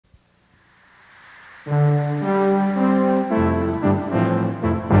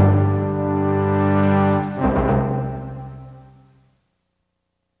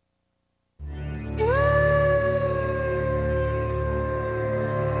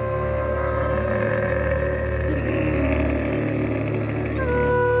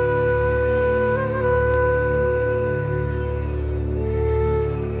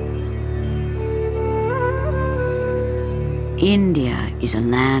India is a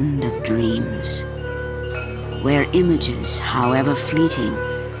land of dreams, where images, however fleeting,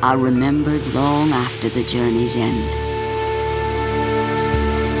 are remembered long after the journey's end.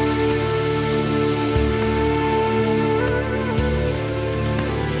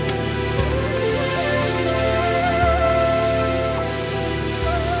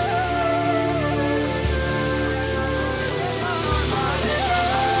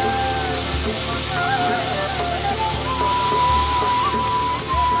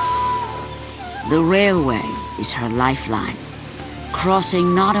 The railway is her lifeline,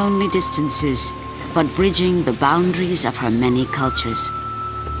 crossing not only distances, but bridging the boundaries of her many cultures.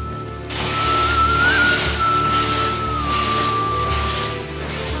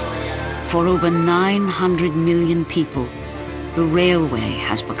 For over 900 million people, the railway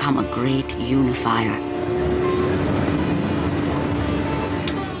has become a great unifier.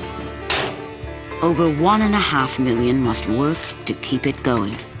 Over 1.5 million must work to keep it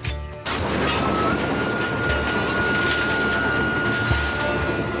going.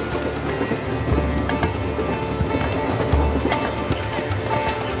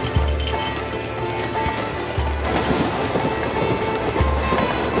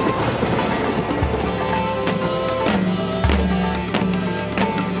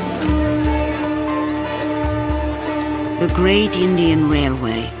 The Great Indian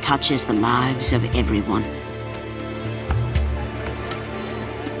Railway touches the lives of everyone.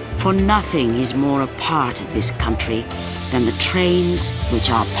 For nothing is more a part of this country than the trains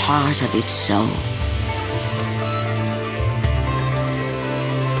which are part of its soul.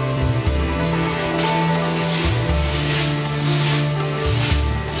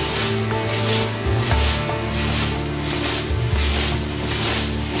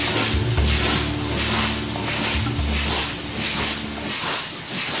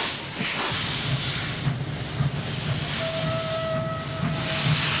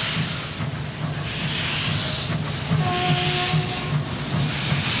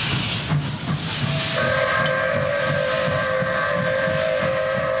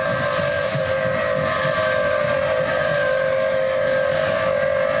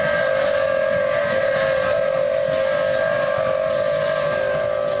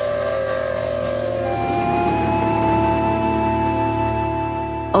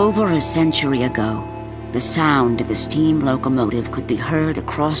 Over a century ago, the sound of the steam locomotive could be heard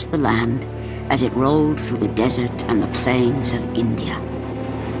across the land as it rolled through the desert and the plains of India.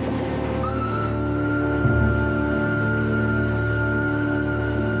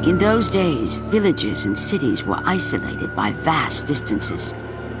 In those days, villages and cities were isolated by vast distances,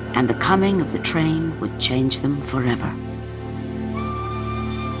 and the coming of the train would change them forever.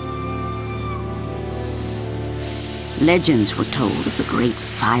 Legends were told of the great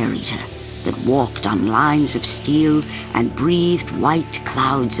fire eater that walked on lines of steel and breathed white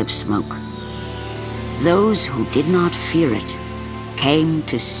clouds of smoke. Those who did not fear it came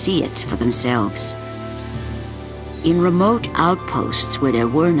to see it for themselves. In remote outposts where there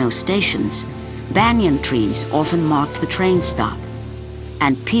were no stations, banyan trees often marked the train stop,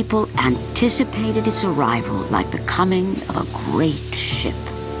 and people anticipated its arrival like the coming of a great ship.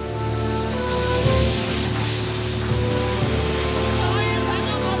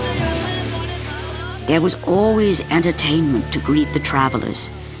 There was always entertainment to greet the travelers,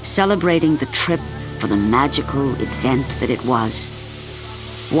 celebrating the trip for the magical event that it was.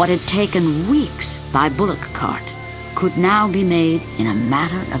 What had taken weeks by bullock cart could now be made in a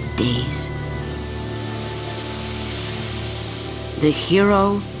matter of days. The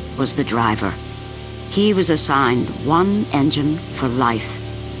hero was the driver. He was assigned one engine for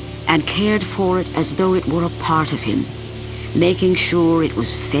life and cared for it as though it were a part of him, making sure it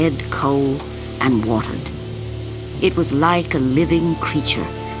was fed coal and watered. It was like a living creature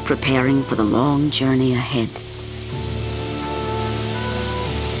preparing for the long journey ahead.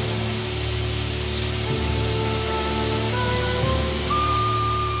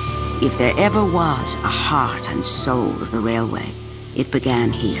 If there ever was a heart and soul of the railway, it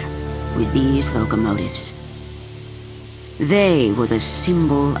began here, with these locomotives. They were the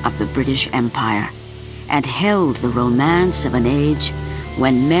symbol of the British Empire and held the romance of an age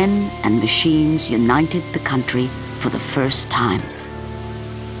when men and machines united the country for the first time.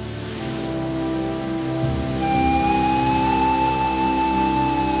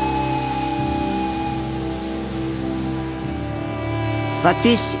 But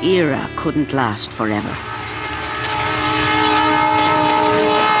this era couldn't last forever.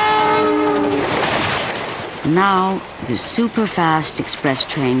 Now, the super-fast express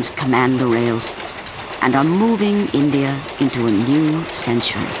trains command the rails and are moving India into a new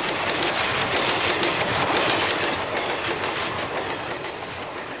century.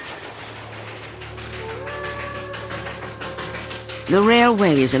 The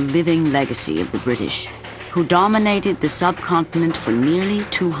railway is a living legacy of the British, who dominated the subcontinent for nearly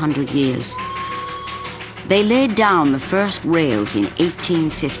 200 years. They laid down the first rails in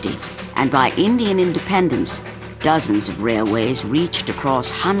 1850, and by Indian independence, dozens of railways reached across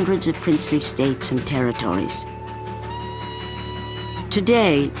hundreds of princely states and territories.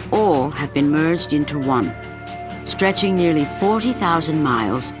 Today, all have been merged into one, stretching nearly 40,000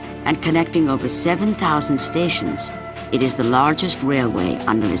 miles and connecting over 7,000 stations. It is the largest railway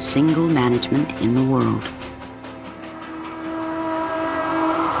under a single management in the world.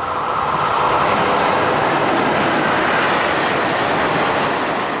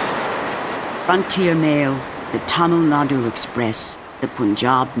 Frontier Mail, the Tamil Nadu Express, the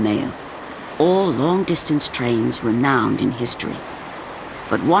Punjab Mail, all long-distance trains renowned in history.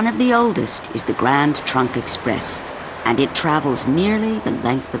 But one of the oldest is the Grand Trunk Express, and it travels nearly the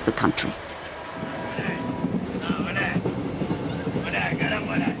length of the country.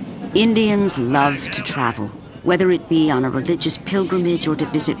 Indians love to travel, whether it be on a religious pilgrimage or to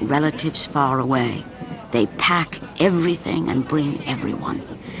visit relatives far away. They pack everything and bring everyone.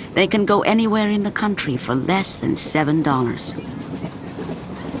 They can go anywhere in the country for less than $7.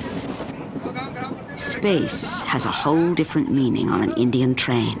 Space has a whole different meaning on an Indian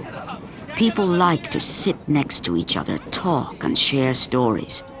train. People like to sit next to each other, talk and share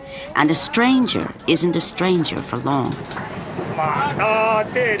stories. And a stranger isn't a stranger for long.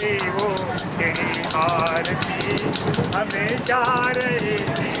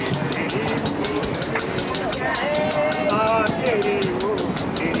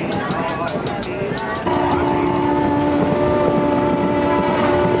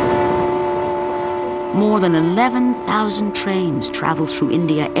 More than 11,000 trains travel through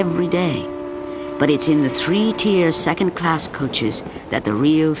India every day. But it's in the three-tier second-class coaches that the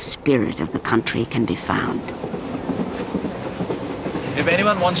real spirit of the country can be found. If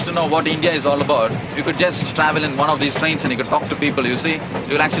anyone wants to know what India is all about, you could just travel in one of these trains and you could talk to people, you see.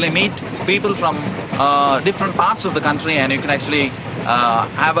 You'll actually meet people from different parts of the country, and you can actually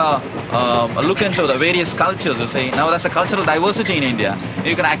have a look into the various cultures, you see. Now there's a cultural diversity in India.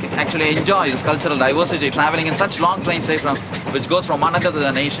 You can actually enjoy this cultural diversity traveling in such long trains, say, which goes from one end of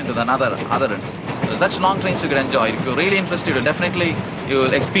the nation to the other end. So such long trains you can enjoy. If you're really interested, definitely you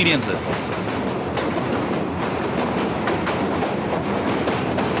will experience it.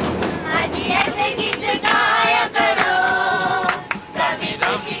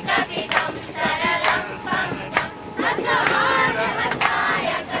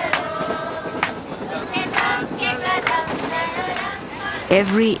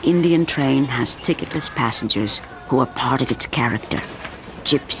 Every Indian train has ticketless passengers who are part of its character.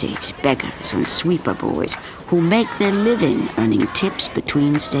 Gypsies, beggars, and sweeper boys who make their living earning tips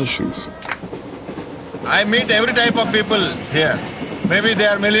between stations. I meet every type of people here. Maybe they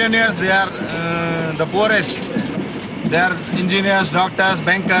are millionaires, they are the poorest. They are engineers, doctors,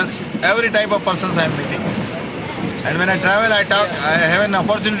 bankers, every type of persons I am meeting. And when I travel, I have an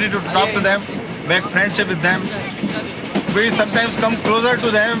opportunity to talk to them, make friendship with them. We sometimes come closer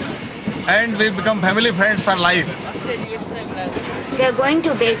to them and we become family friends for life. We are going to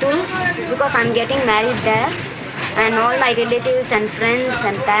Betul because I'm getting married there, and all my relatives and friends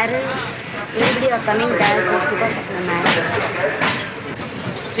and parents, everybody are coming there just because of my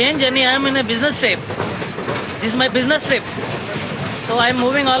marriage. Strange journey, I am in a business trip. This is my business trip. So I am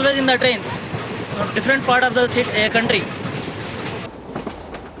moving always in the trains, different part of the country.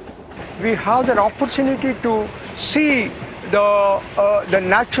 We have the opportunity to see the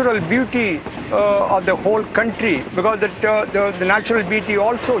natural beauty of the whole country, because the natural beauty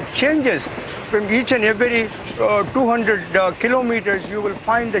also changes from each and every 200 kilometers. You will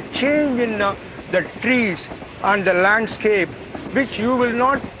find a change in the trees and the landscape, which you will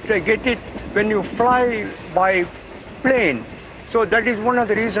not get it when you fly by plane. So that is one of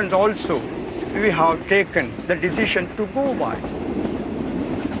the reasons also we have taken the decision to go by.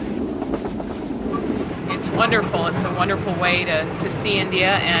 It's wonderful. It's a wonderful way to see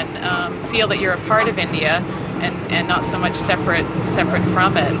India and feel that you're a part of India and not so much separate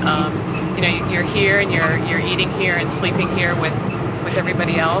from it. You know, you're here and you're eating here and sleeping here with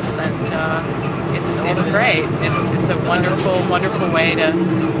everybody else, and it's great. It's a wonderful way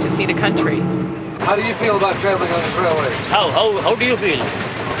to see the country. How do you feel about traveling on the railway? How do you feel?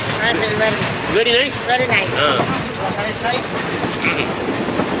 I feel Very nice? very nice.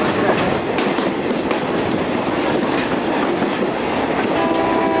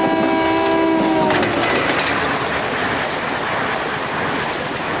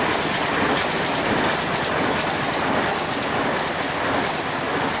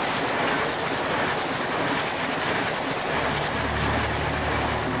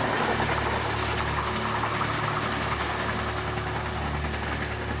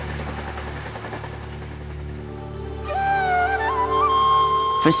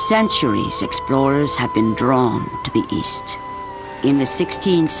 For centuries, explorers have been drawn to the east. In the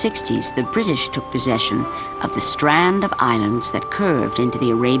 1660s, the British took possession of the strand of islands that curved into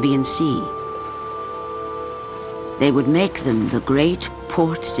the Arabian Sea. They would make them the great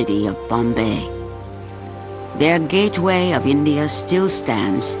port city of Bombay. Their gateway of India still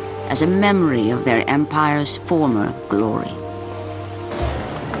stands as a memory of their empire's former glory.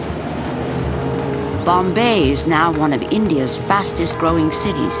 Bombay is now one of India's fastest-growing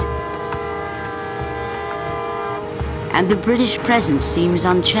cities. And the British presence seems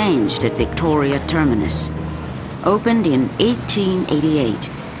unchanged at Victoria Terminus. Opened in 1888,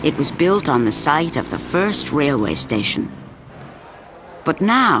 it was built on the site of the first railway station. But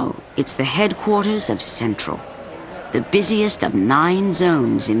now, it's the headquarters of Central, the busiest of 9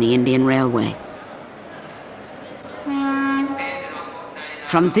 zones in the Indian Railway.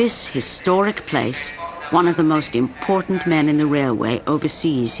 From this historic place, one of the most important men in the railway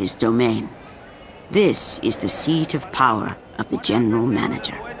oversees his domain. This is the seat of power of the general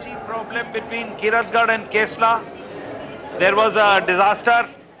manager. Problem between Kiratgarh and Kesla. There was a disaster.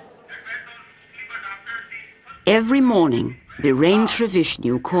 Every morning, Virendra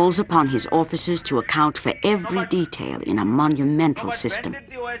Vishnu calls upon his officers to account for every detail in a monumental system.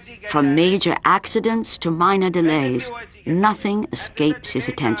 From major accidents to minor delays, nothing escapes his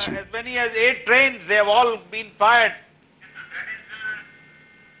attention. As many as 8 trains, they have all been fired.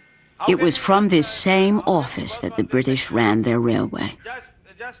 It was from this same office that the British ran their railway.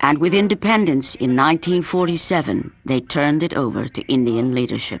 And with independence in 1947, they turned it over to Indian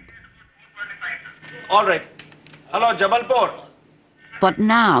leadership. All right. Hello, Jabalpur. But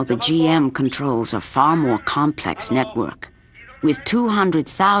now the GM controls a far more complex network. With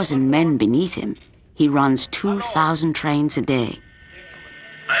 200,000 men beneath him, he runs 2,000 trains a day.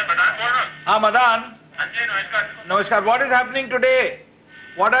 Madan. Namaskar. What is happening today?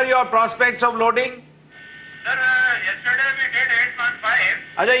 What are your prospects of loading? Sir, yesterday we did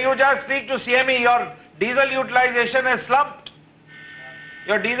 8.5. Ajay, you just speak to CME. Your diesel utilization has slumped.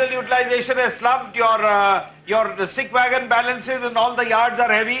 Your diesel utilization has slumped. Your sick wagon balances and all the yards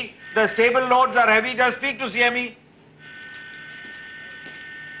are heavy. The stable loads are heavy. Just speak to CME.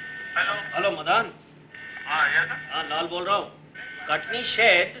 Hello. Hello, Madan. Yes, sir. Lal bol raha hu. Katni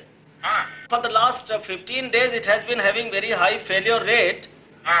shed. For the last 15 days, it has been having very high failure rate.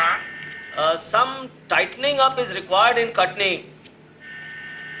 Some tightening up is required in Katni.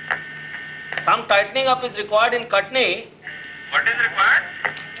 Some tightening up is required in Katni. What is required?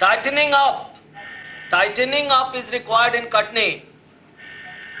 Tightening up. Tightening up is required in Katni.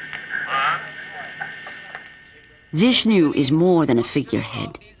 Vishnu is more than a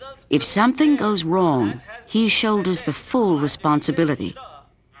figurehead. If something goes wrong, he shoulders the full responsibility.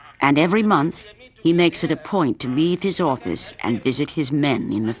 And every month, he makes it a point to leave his office and visit his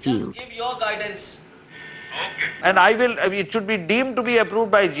men in the field. Give your guidance. Okay. And it should be deemed to be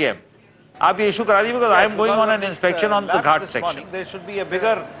approved by GM. आप ये issue करा दीजिए because I am going on an inspection on the ghat section. There should be a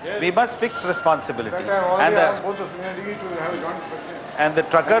bigger, we must fix responsibility. And the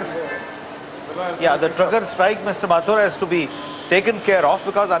truckers, the trucker strike, Mr. Mathur, has to be taken care of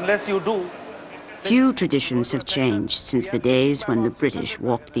because unless you do. Few traditions have changed since the days when the British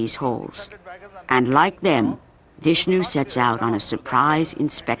walked these halls. And like them, Vishnu sets out on a surprise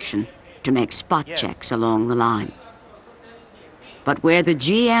inspection to make spot checks along the line. But where the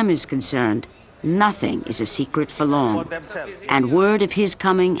GM is concerned, nothing is a secret for long. And word of his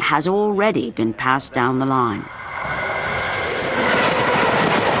coming has already been passed down the line.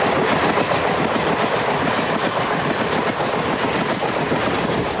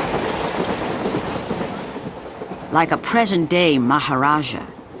 Like a present-day Maharaja,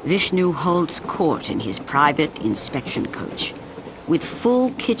 Vishnu holds court in his private inspection coach, with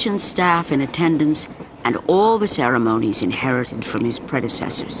full kitchen staff in attendance and all the ceremonies inherited from his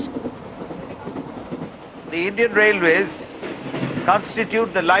predecessors. The Indian Railways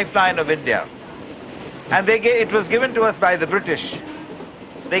constitute the lifeline of India. And it was given to us by the British.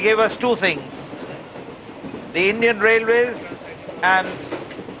 They gave us 2 things. The Indian Railways and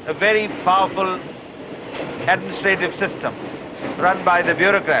a very powerful administrative system run by the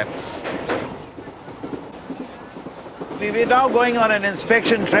bureaucrats. We're now going on an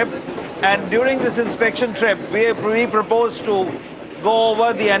inspection trip, and during this inspection trip we propose to go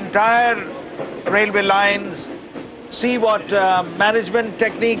over the entire railway lines, see what management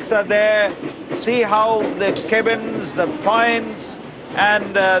techniques are there, see how the cabins, the points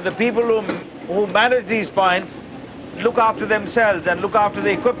and the people who manage these points look after themselves and look after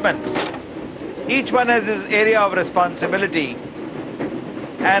the equipment. Each one has his area of responsibility,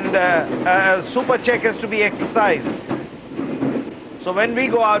 and a super check has to be exercised. So when we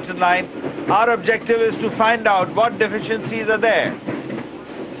go out tonight, our objective is to find out what deficiencies are there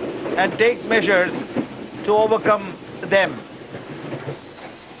and take measures to overcome them.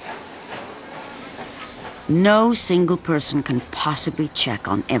 No single person can possibly check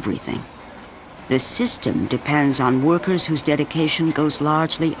on everything. The system depends on workers whose dedication goes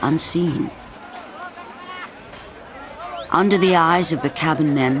largely unseen. Under the eyes of the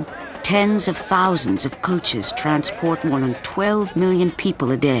cabin men, tens of thousands of coaches transport more than 12 million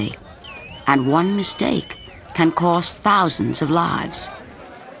people a day, and one mistake can cost thousands of lives.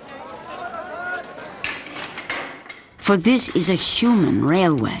 For this is a human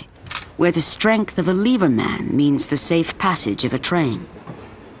railway, where the strength of a lever man means the safe passage of a train.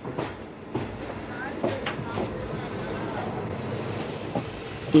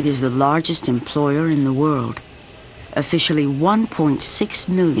 It is the largest employer in the world. Officially 1.6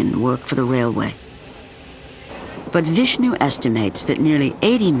 million work for the railway. But Vishnu estimates that nearly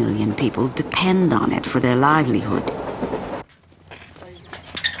 80 million people depend on it for their livelihood.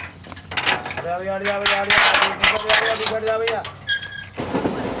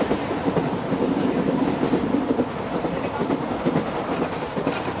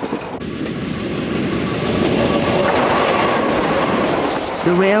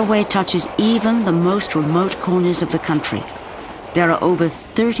 The railway touches even the most remote corners of the country. There are over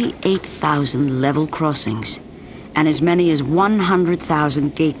 38,000 level crossings and as many as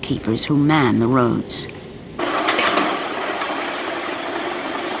 100,000 gatekeepers who man the roads.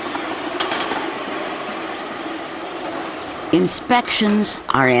 Inspections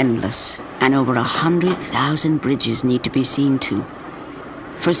are endless, and over 100,000 bridges need to be seen to.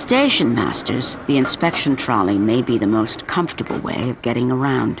 For station masters, the inspection trolley may be the most comfortable way of getting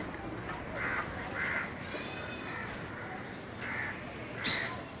around.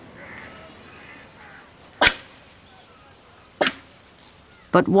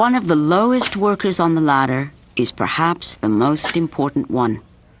 But one of the lowest workers on the ladder is perhaps the most important one.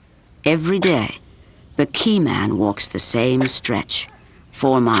 Every day, the key man walks the same stretch,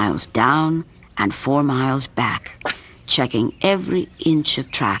 4 miles down and 4 miles back, checking every inch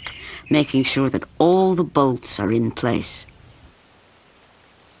of track, making sure that all the bolts are in place.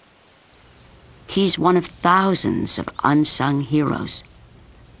 He's one of thousands of unsung heroes.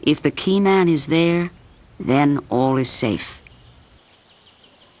 If the key man is there, then all is safe.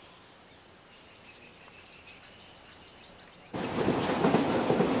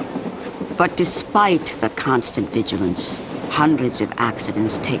 But despite the constant vigilance, hundreds of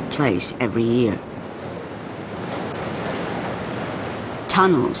accidents take place every year.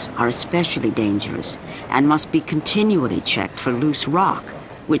 Tunnels are especially dangerous and must be continually checked for loose rock,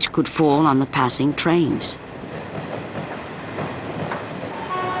 which could fall on the passing trains.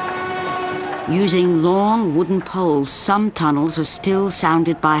 Using long wooden poles, some tunnels are still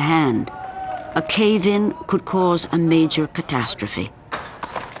sounded by hand. A cave-in could cause a major catastrophe.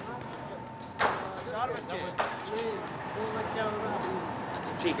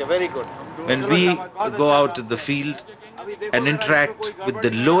 Very good. When we go out in the field and interact with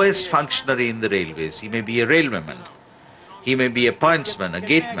the lowest functionary in the railways, he may be a railwayman, he may be a pointsman, a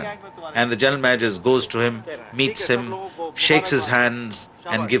gateman, and the general manager goes to him, meets him, shakes his hands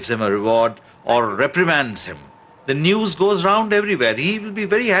and gives him a reward or reprimands him. The news goes round everywhere. He will be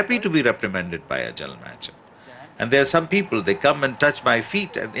very happy to be reprimanded by a general manager. And there are some people, they come and touch my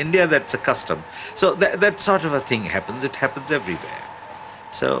feet, and in India that's a custom. So that sort of a thing happens. It happens everywhere.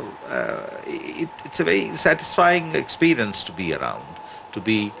 So it's a very satisfying experience to be around, to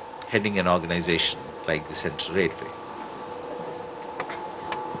be heading an organization like the Central Railway.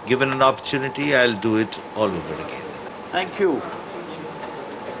 Given an opportunity, I'll do it all over again. Thank you.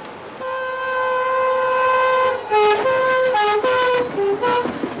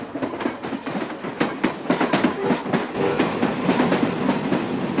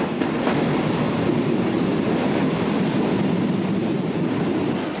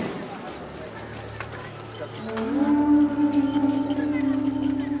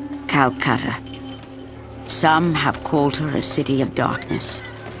 Calcutta. Some have called her a city of darkness.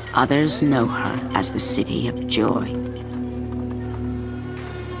 Others know her as the city of joy.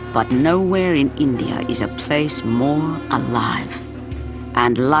 But nowhere in India is a place more alive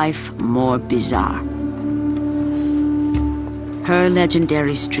and life more bizarre. Her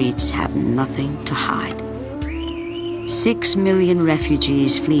legendary streets have nothing to hide. 6 million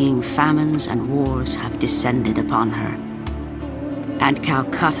refugees fleeing famines and wars have descended upon her. And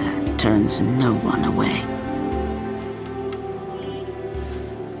Calcutta turns no one away.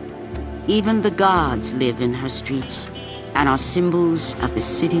 Even the gods live in her streets and are symbols of the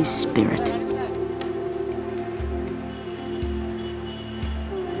city's spirit.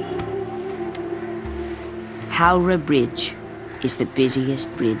 Howrah Bridge is the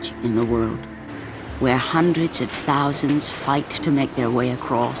busiest bridge in the world, where hundreds of thousands fight to make their way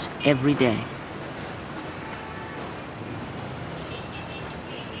across every day.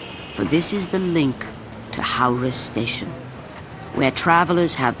 For this is the link to Howrah Station, where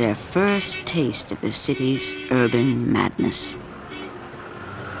travelers have their first taste of the city's urban madness.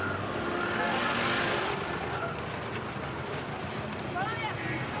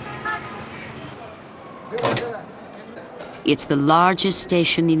 It's the largest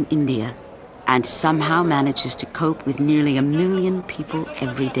station in India and somehow manages to cope with nearly 1 million people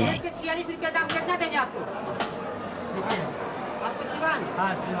every day.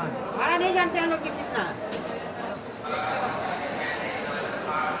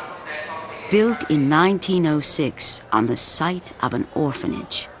 Built in 1906 on the site of an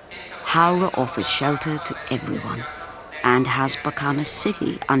orphanage, Howrah offers shelter to everyone and has become a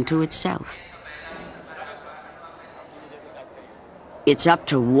city unto itself. It's up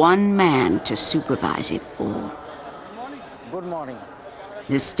to one man to supervise it all. Good morning.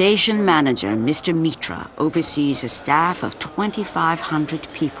 The station manager, Mr. Mitra, oversees a staff of 2,500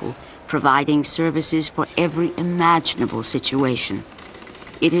 people providing services for every imaginable situation.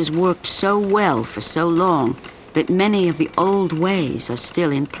 It has worked so well for so long that many of the old ways are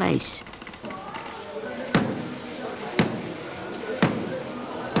still in place.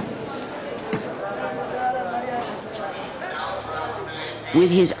 With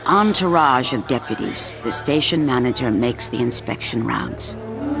his entourage of deputies, the station manager makes the inspection rounds.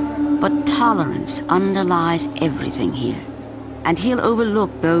 But tolerance underlies everything here, and he'll overlook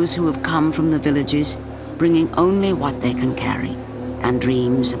those who have come from the villages, bringing only what they can carry, and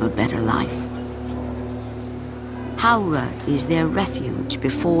dreams of a better life. Howrah is their refuge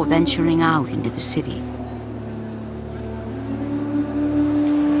before venturing out into the city.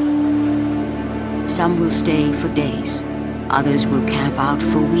 Some will stay for days. Others will camp out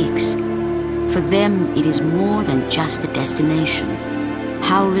for weeks. For them, it is more than just a destination.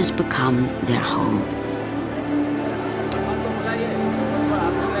 Howrah's become their home.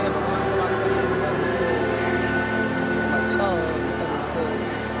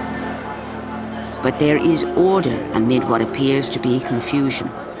 But there is order amid what appears to be confusion.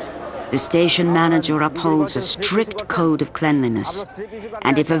 The station manager upholds a strict code of cleanliness,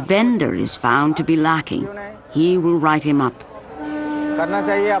 and if a vendor is found to be lacking, he will write him up. करना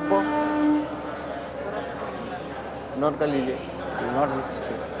चाहिए आपको note कर लीजिए note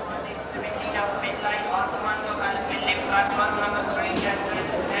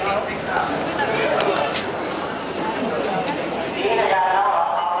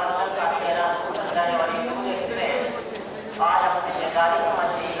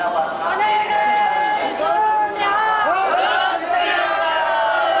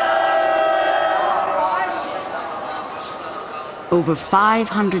Over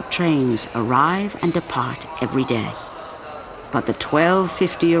 500 trains arrive and depart every day. But the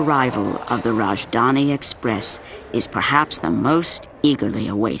 12:50 arrival of the Rajdhani Express is perhaps the most eagerly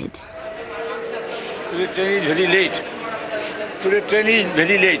awaited. Today train is very late. Today train is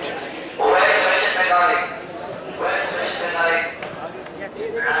very late.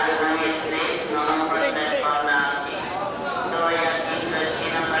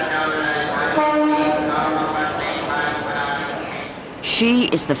 She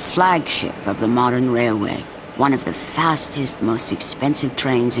is the flagship of the modern railway, one of the fastest, most expensive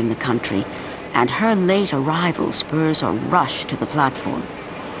trains in the country, and her late arrival spurs a rush to the platform.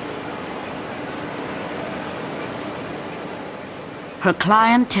 Her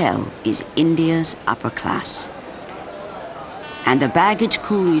clientele is India's upper class. And the baggage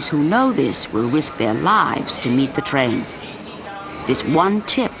coolies who know this will risk their lives to meet the train. This one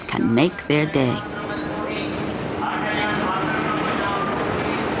tip can make their day.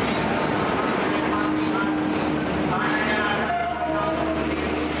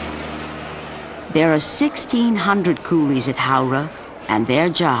 There are 1,600 coolies at Howrah, and their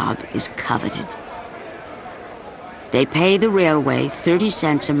job is coveted. They pay the railway 30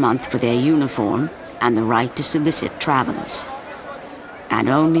 cents a month for their uniform and the right to solicit travelers. And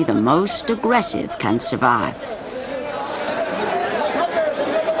only the most aggressive can survive.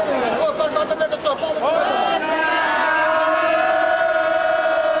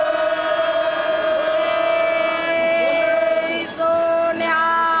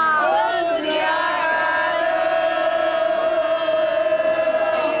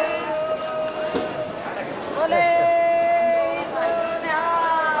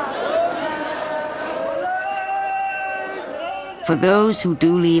 For those who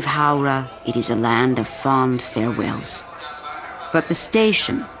do leave Howrah, it is a land of fond farewells. But the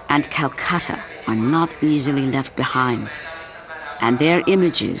station and Calcutta are not easily left behind, and their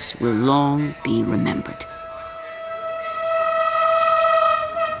images will long be remembered.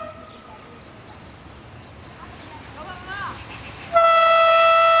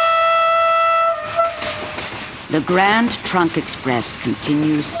 The Grand Trunk Express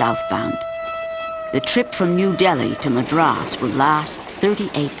continues southbound. The trip from New Delhi to Madras will last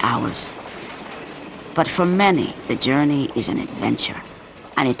 38 hours. But for many, the journey is an adventure,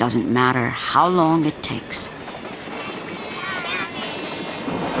 and it doesn't matter how long it takes.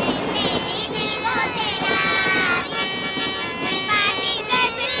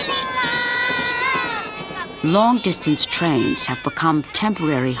 Long-distance trains have become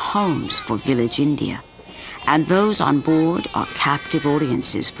temporary homes for village India, and those on board are captive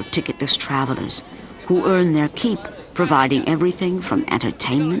audiences for ticketless travelers who earn their keep, providing everything from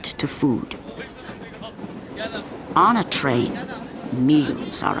entertainment to food. On a train,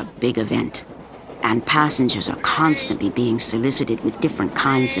 meals are a big event, and passengers are constantly being solicited with different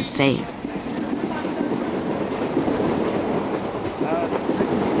kinds of fare.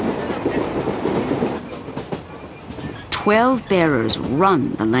 "12 bearers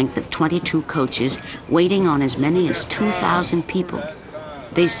run the length of 22 coaches, waiting on as many as 2,000 people.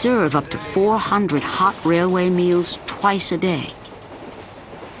 They serve up to 400 hot railway meals twice a day.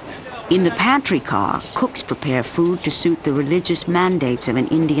 In the pantry car, cooks prepare food to suit the religious mandates of an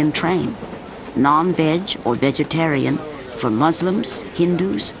Indian train, non-veg or vegetarian for Muslims,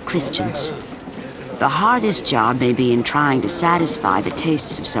 Hindus, Christians. The hardest job may be in trying to satisfy the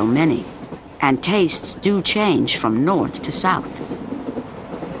tastes of so many, and tastes do change from north to south.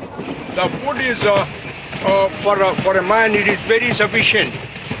 The food is, for a man, it is very sufficient.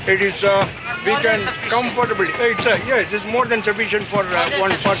 It is, we can comfortably, yes, it's more than sufficient for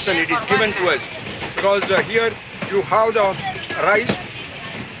one person. It is given to us. Because here you have the rice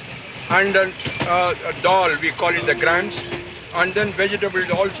and dal, we call it the grams, and then vegetables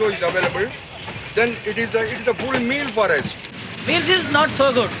also is available. Then it is a full meal for us. Meals is not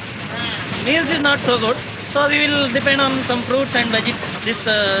so good. Meals is not so good, so we will depend on some fruits and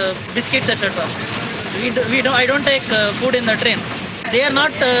biscuits, etc. I don't take food in the train. They are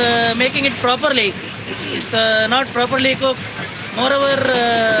not making it properly. It's not properly cooked. Moreover,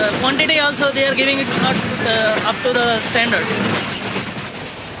 quantity also they are giving it not up to the standard.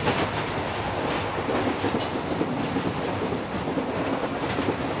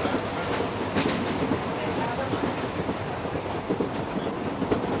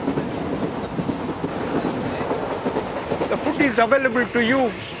 Is available to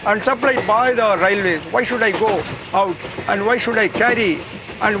you and supplied by the railways. Why should I go out, and why should I carry,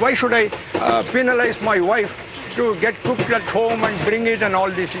 and why should I penalize my wife to get cooked at home and bring it and all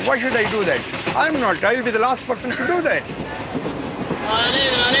this? Why should I do that? I'm not. I will be the last person to do that.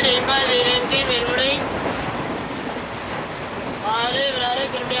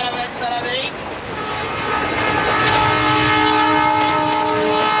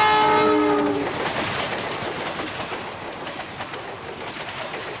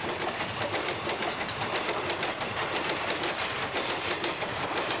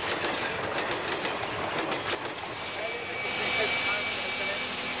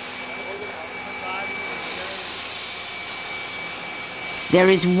 There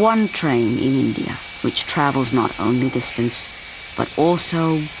is one train in India which travels not only distance, but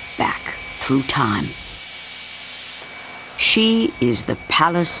also back through time. She is the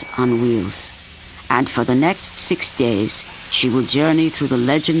Palace on Wheels, and for the next 6 days, she will journey through the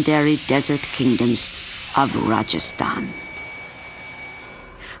legendary desert kingdoms of Rajasthan.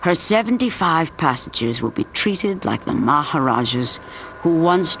 Her 75 passengers will be treated like the Maharajas who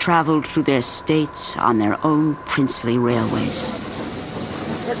once traveled through their states on their own princely railways.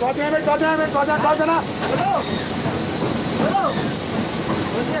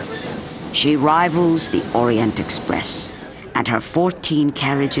 She rivals the Orient Express, and her 14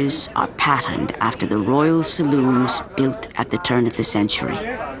 carriages are patterned after the royal saloons built at the turn of the century.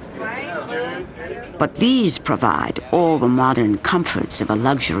 But these provide all the modern comforts of a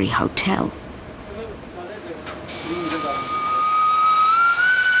luxury hotel.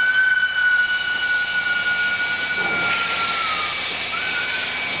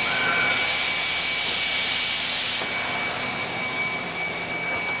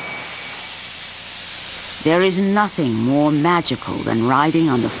 There is nothing more magical than riding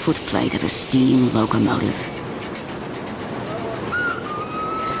on the footplate of a steam locomotive.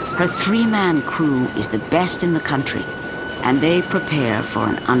 Her 3-man crew is the best in the country, and they prepare for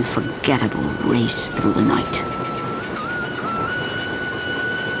an unforgettable race through the night.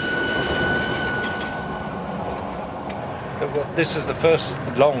 this is the first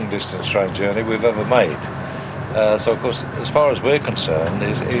long-distance train journey we've ever made. So, of course, as far as we're concerned,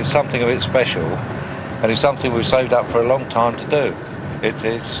 it's something a bit special, and it's something we've saved up for a long time to do.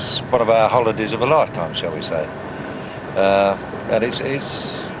 It's one of our holidays of a lifetime, shall we say. And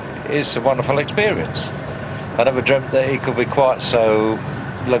it's a wonderful experience. I never dreamt that it could be quite so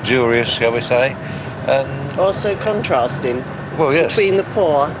luxurious, shall we say. And also contrasting, well, yes, between the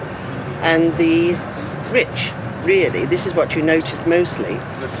poor and the rich, really. This is what you notice mostly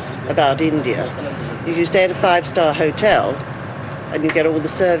about India. If you stay at a 5-star hotel and you get all the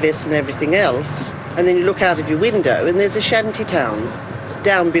service and everything else, and then you look out of your window and there's a shanty town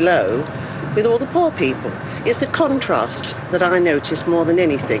down below with all the poor people. It's the contrast that I notice more than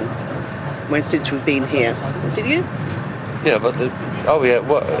anything since we've been here. Is it you? Yeah, but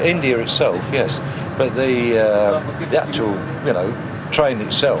India itself, yes, but the actual, train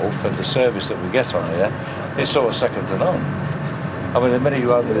itself and the service that we get on here is sort of second to none. I mean, the minute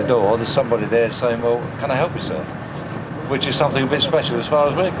you open the door, there's somebody there saying, well, can I help you, sir? Which is something a bit special as far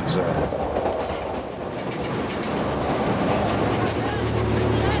as we're concerned.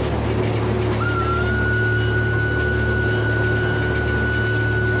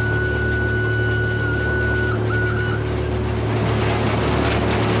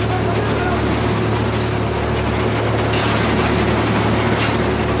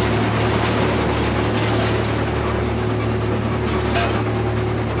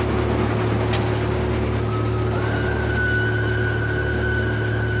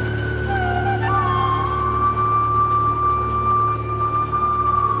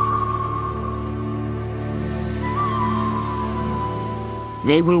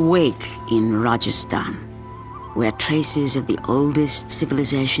 They will wake in Rajasthan, where traces of the oldest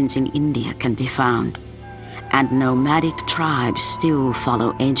civilizations in India can be found, and nomadic tribes still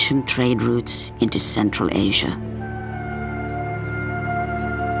follow ancient trade routes into Central Asia.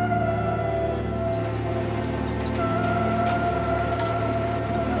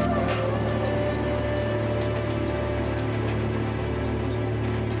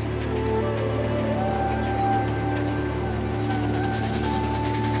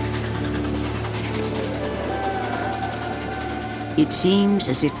 It seems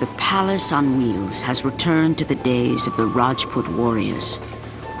as if the palace on wheels has returned to the days of the Rajput warriors,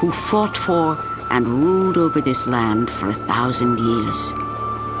 who fought for and ruled over this land for 1,000 years.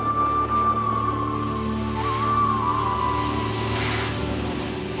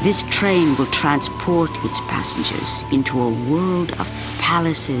 This train will transport its passengers into a world of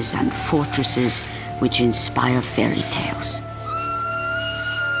palaces and fortresses which inspire fairy tales.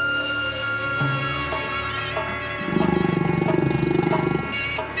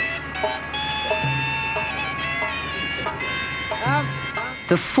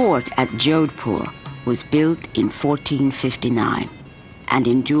 The fort at Jodhpur was built in 1459 and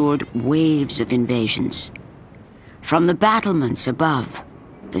endured waves of invasions. From the battlements above,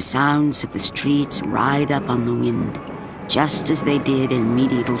 the sounds of the streets ride up on the wind, just as they did in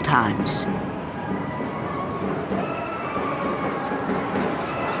medieval times.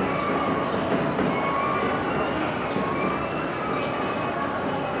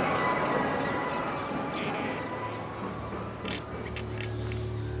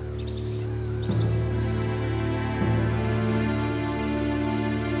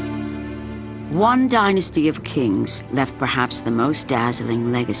 One dynasty of kings left perhaps the most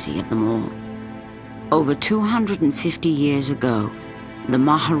dazzling legacy of them all. Over 250 years ago, the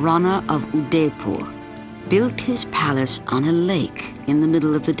Maharana of Udaipur built his palace on a lake in the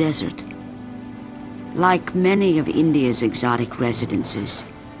middle of the desert. Like many of India's exotic residences,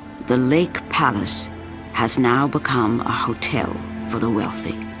 the Lake Palace has now become a hotel for the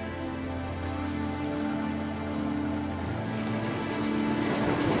wealthy.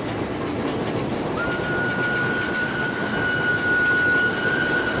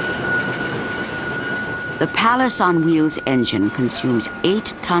 The Palace on Wheels engine consumes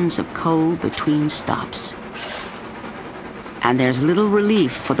 8 tons of coal between stops. And there's little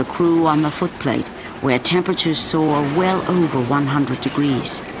relief for the crew on the footplate, where temperatures soar well over 100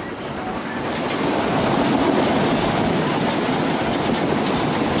 degrees.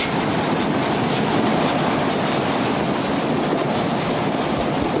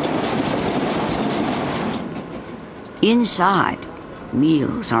 Inside,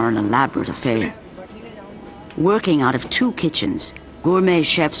 meals are an elaborate affair. Working out of 2 kitchens, gourmet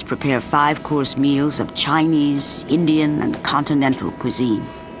chefs prepare 5-course meals of Chinese, Indian, and continental cuisine.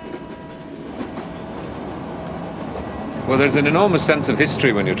 Well, there's an enormous sense of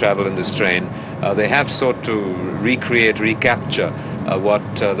history when you travel in this train. They have sought to recapture what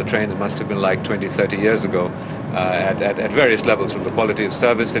the trains must have been like 20, 30 years ago. at various levels, from the quality of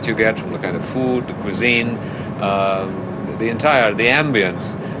service that you get, from the kind of food, the cuisine, the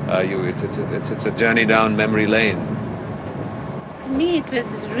ambience. It's a journey down memory lane. For me, it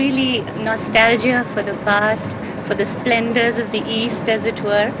was really nostalgia for the past, for the splendors of the East, as it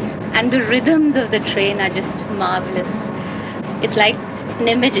were, and the rhythms of the train are just marvelous. It's like an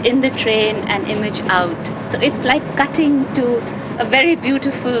image in the train, an image out. So it's like cutting to a very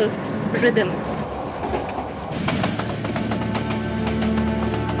beautiful rhythm.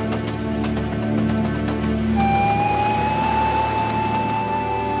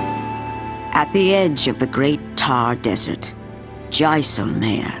 At the edge of the great Thar Desert,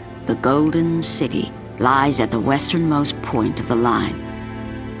 Jaisalmer, the Golden City, lies at the westernmost point of the line.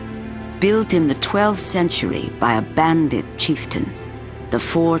 Built in the 12th century by a bandit chieftain, the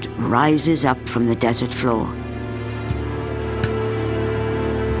fort rises up from the desert floor.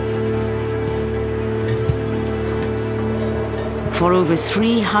 For over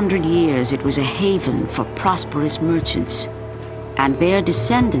 300 years, it was a haven for prosperous merchants, and their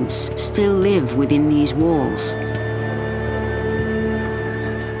descendants still live within these walls.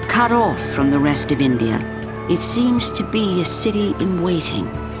 Cut off from the rest of India, it seems to be a city in waiting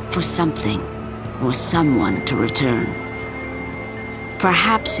for something or someone to return.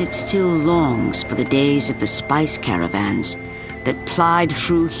 Perhaps it still longs for the days of the spice caravans that plied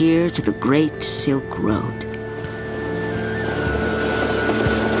through here to the Great Silk Road.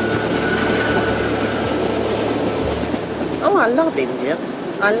 Oh, I love India.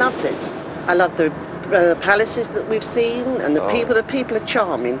 I love it. I love the palaces that we've seen, and the people. The people are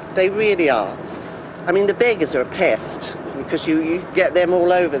charming. They really are. I mean, the beggars are a pest because you get them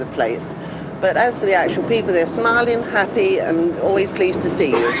all over the place. But as for the actual people, they're smiling, happy, and always pleased to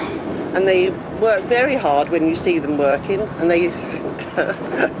see you. And they work very hard when you see them working, and they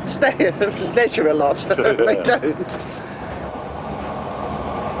stay at leisure a lot. They don't.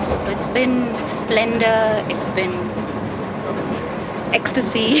 So it's been splendor, it's been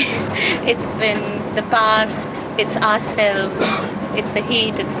ecstasy, it's been the past, it's ourselves, it's the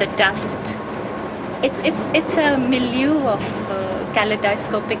heat, it's the dust. It's a milieu of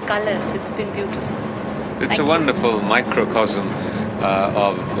kaleidoscopic colors. It's been beautiful. It's a wonderful microcosm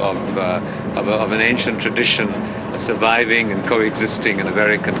of an ancient tradition surviving and coexisting in a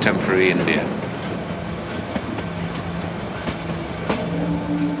very contemporary India.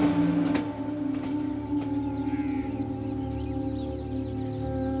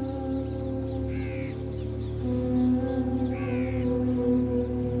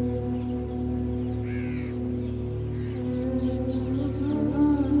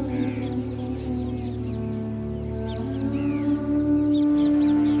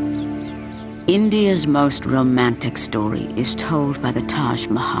 India's most romantic story is told by the Taj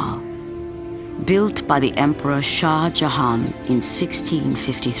Mahal. Built by the Emperor Shah Jahan in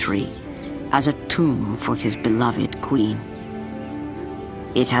 1653 as a tomb for his beloved queen.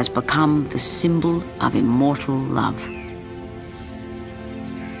 It has become the symbol of immortal love.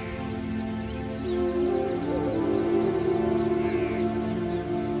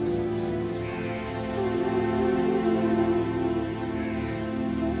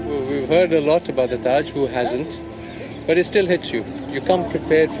 We've heard a lot about the Taj, who hasn't, but it still hits you. You come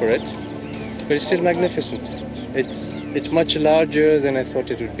prepared for it, but it's still magnificent. It's much larger than I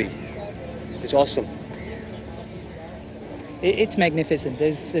thought it would be. It's awesome. It's magnificent.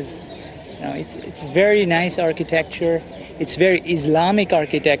 It's very nice architecture. It's very Islamic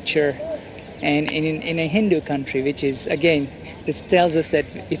architecture, and in a Hindu country, which is, again, this tells us that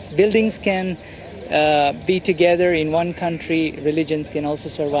if buildings can be together in one country, religions can also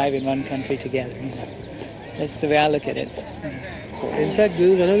survive in one country together. That's the way I look at it. In fact,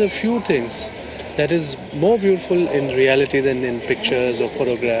 this is one of the few things that is more beautiful in reality than in pictures or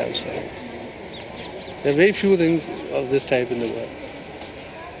photographs. There are very few things of this type in the world,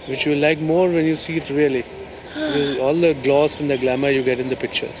 which you like more when you see it really. Because all the gloss and the glamour you get in the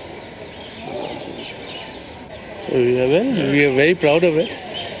pictures. We are very proud of it.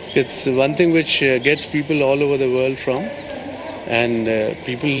 It's one thing which gets people all over the world from, and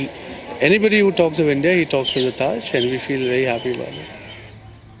anybody who talks of India, he talks of the Taj, and we feel very happy about it.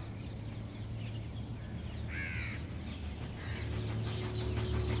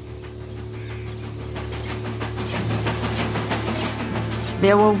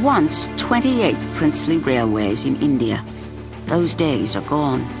 There were once 28 princely railways in India. Those days are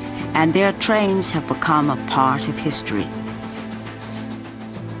gone, and their trains have become a part of history.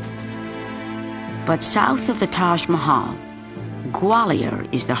 But south of the Taj Mahal, Gwalior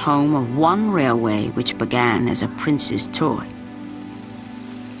is the home of one railway which began as a prince's toy.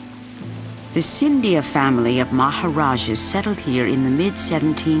 The Scindia family of Maharajas settled here in the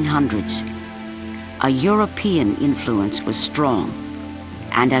mid-1700s. A European influence was strong,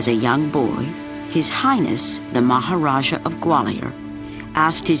 and as a young boy, His Highness, the Maharaja of Gwalior,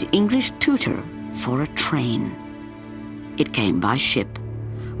 asked his English tutor for a train. It came by ship,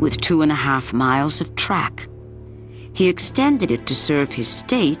 with 2.5 miles of track. He extended it to serve his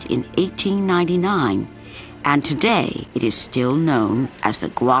state in 1899, and today it is still known as the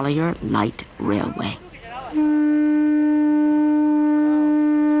Gwalior Light Railway.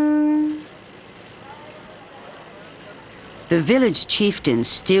 The village chieftains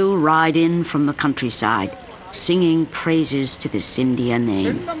still ride in from the countryside, singing praises to the Scindia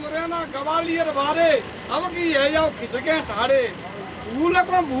name.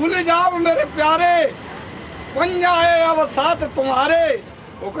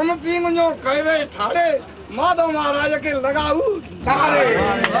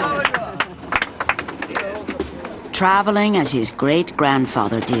 Traveling as his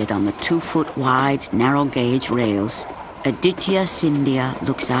great-grandfather did on the 2-foot-wide, narrow-gauge rails, Aditya Scindia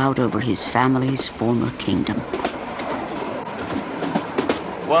looks out over his family's former kingdom.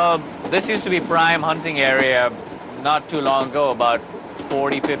 Well, this used to be prime hunting area not too long ago, about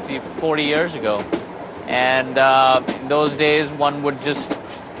 40 years ago. And in those days, one would just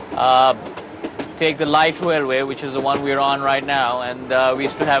take the light railway, which is the one we're on right now, and we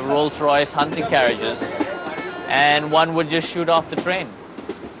used to have Rolls-Royce hunting carriages, and one would just shoot off the train.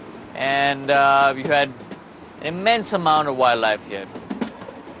 And you had an immense amount of wildlife here.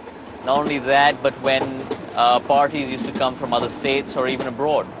 Not only that, but when parties used to come from other states or even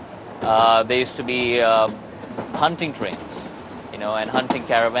abroad, there used to be hunting trains, and hunting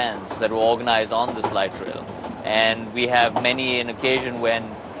caravans that were organized on this light rail. And we have many an occasion when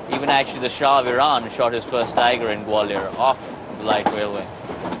even actually the Shah of Iran shot his first tiger in Gwalior off the light railway.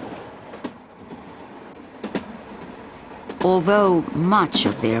 Although much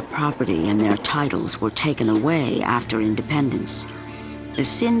of their property and their titles were taken away after independence, the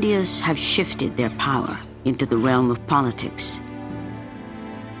Scindias have shifted their power into the realm of politics.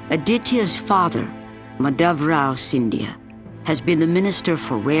 Aditya's father, Madhavrao Scindia, has been the Minister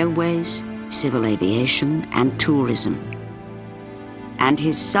for Railways, Civil Aviation, and Tourism. And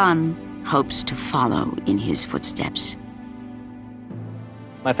his son hopes to follow in his footsteps.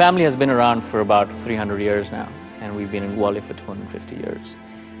 My family has been around for about 300 years now, and we've been in Gwalior for 250 years.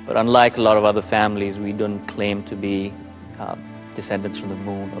 But unlike a lot of other families, we don't claim to be descendants from the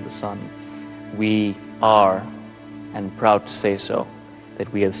moon or the sun. We are, and proud to say so,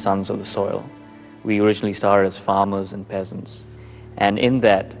 that we are the sons of the soil. We originally started as farmers and peasants, and in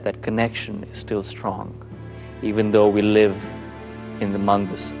that connection is still strong. Even though we live among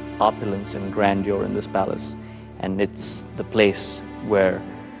this opulence and grandeur in this palace, and it's the place where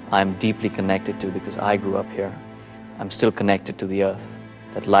I'm deeply connected to because I grew up here. I'm still connected to the earth.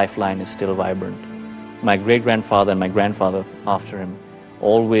 That lifeline is still vibrant. My great-grandfather and my grandfather after him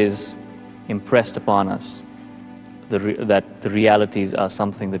always impressed upon us that the realities are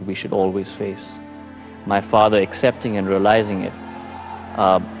something that we should always face. My father, accepting and realizing it,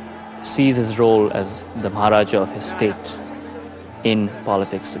 sees his role as the Maharaja of his state in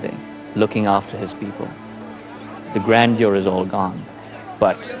politics today, looking after his people. The grandeur is all gone,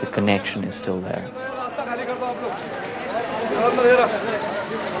 but the connection is still there.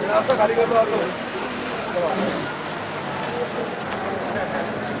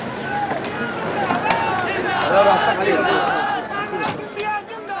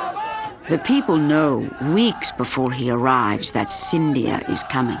 The people know weeks before he arrives that Scindia is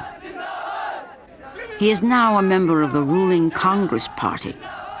coming. He is now a member of the ruling Congress Party,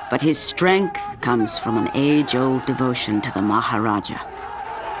 but his strength comes from an age-old devotion to the Maharaja.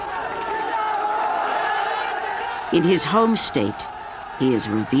 In his home state, he is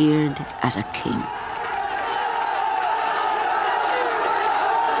revered as a king.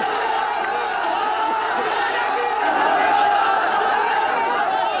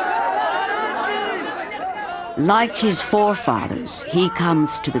 Like his forefathers, he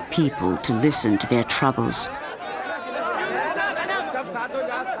comes to the people to listen to their troubles,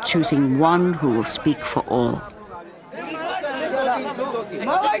 choosing one who will speak for all.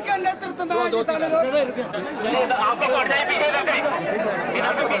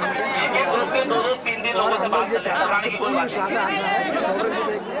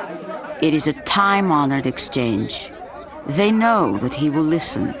 It is a time-honored exchange. They know that he will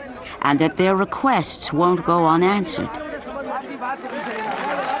listen, and that their requests won't go unanswered.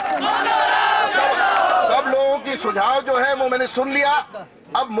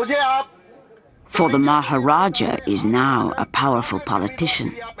 For the Maharaja is now a powerful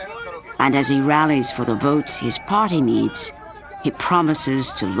politician, And as he rallies for the votes his party needs, he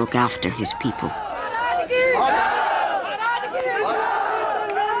promises to look after his people.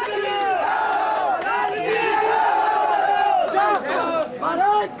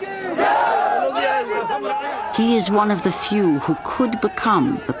 He is one of the few who could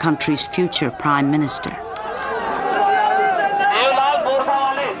become the country's future prime minister.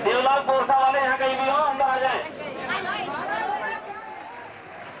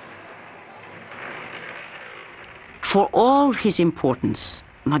 For all his importance,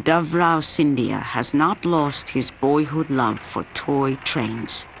 Madhavrao Scindia has not lost his boyhood love for toy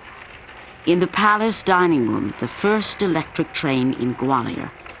trains. In the palace dining room, the first electric train in Gwalior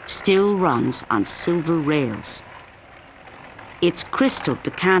still runs on silver rails. Its crystal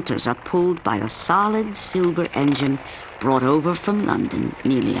decanters are pulled by a solid silver engine brought over from London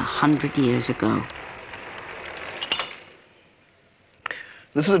nearly 100 years ago.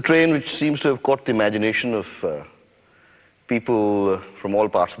 This is a train which seems to have caught the imagination of people from all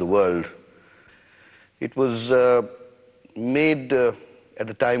parts of the world. It was made at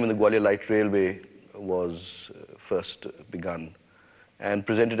the time when the Gwalior Light Railway was first begun, and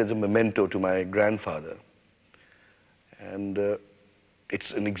presented as a memento to my grandfather. And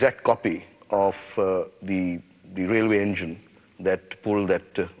it's an exact copy of the railway engine that pulled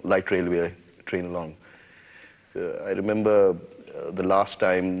that light railway train along. I remember the last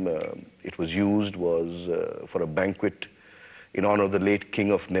time it was used was for a banquet in honor of the late King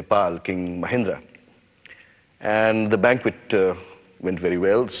of Nepal, King Mahendra. And the banquet went very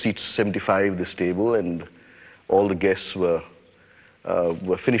well. Seats 75 this table, and all the guests were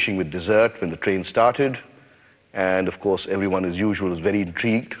finishing with dessert when the train started. And of course, everyone as usual was very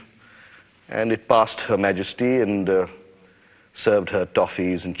intrigued. And it passed Her Majesty and served her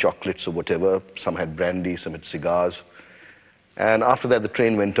toffees and chocolates or whatever. Some had brandy, some had cigars. And after that, the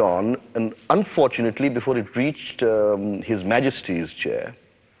train went on. And unfortunately, before it reached His Majesty's chair,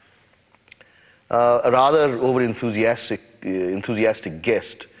 a rather over-enthusiastic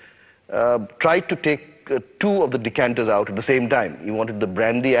guest tried to take two of the decanters out at the same time. He wanted the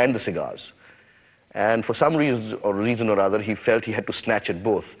brandy and the cigars. And for some reason or other, he felt he had to snatch at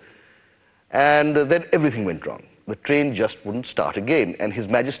both. And then everything went wrong. The train just wouldn't start again, and His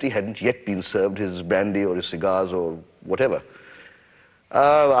Majesty hadn't yet been served his brandy or his cigars or whatever.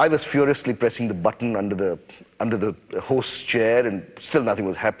 I was furiously pressing the button under the host's chair, and still nothing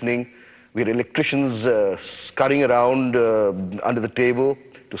was happening. We had electricians scurrying around under the table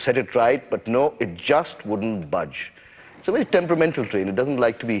to set it right, but no, it just wouldn't budge. It's a very temperamental train. It doesn't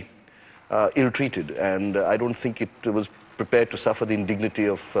like to be ill-treated, and I don't think it was prepared to suffer the indignity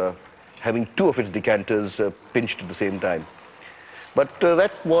of having two of its decanters pinched at the same time. But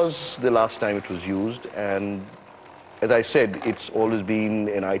that was the last time it was used, and as I said, it's always been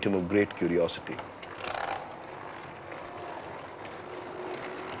an item of great curiosity.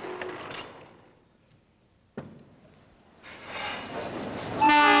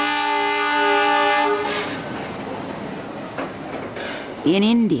 In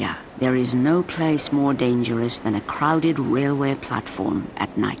India, there is no place more dangerous than a crowded railway platform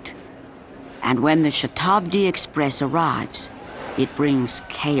at night. And when the Shatabdi Express arrives, it brings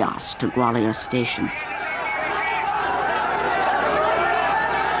chaos to Gwalior Station.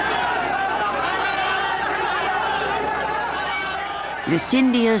 The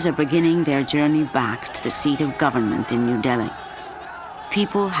Scindias are beginning their journey back to the seat of government in New Delhi.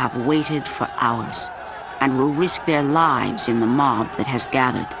 People have waited for hours and will risk their lives in the mob that has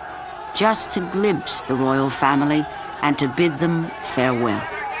gathered, just to glimpse the royal family and to bid them farewell.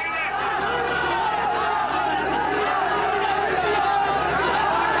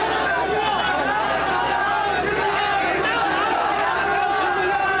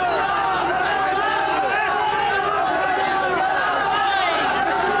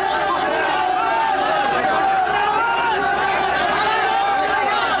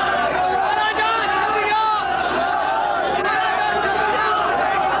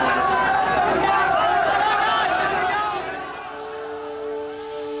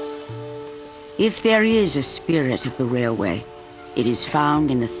 If there is a spirit of the railway, it is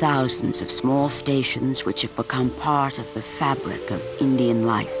found in the thousands of small stations which have become part of the fabric of Indian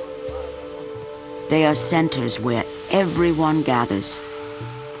life. They are centers where everyone gathers,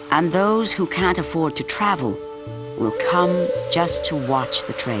 and those who can't afford to travel will come just to watch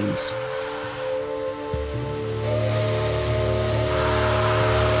the trains.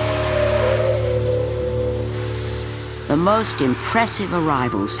 The most impressive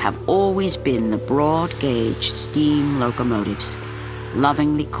arrivals have always been the broad-gauge steam locomotives,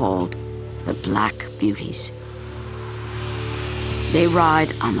 lovingly called the Black Beauties. They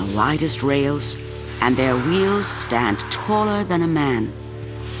ride on the widest rails, and their wheels stand taller than a man.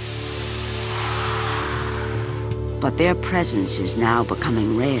 But their presence is now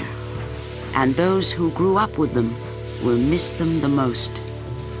becoming rare, and those who grew up with them will miss them the most.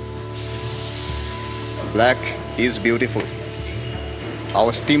 Black is beautiful.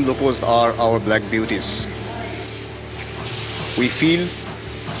 Our steam locos are our black beauties. We feel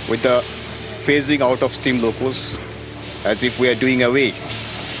with the phasing out of steam locos as if we are doing away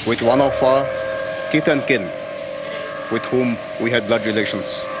with one of our kith and kin with whom we had blood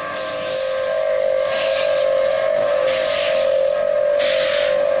relations.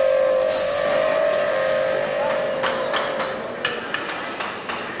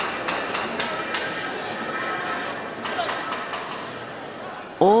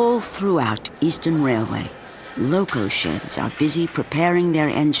 All throughout Eastern Railway, loco sheds are busy preparing their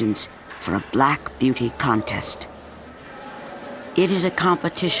engines for a Black Beauty contest. It is a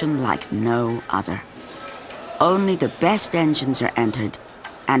competition like no other. Only the best engines are entered,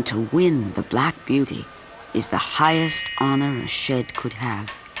 and to win the Black Beauty is the highest honor a shed could have.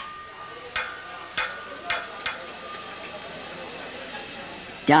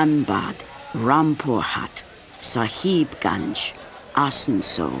 Dhanbad, Rampurhat, Sahibganj,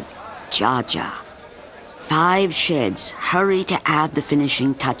 Asansol, Jhajjar. 5 sheds hurry to add the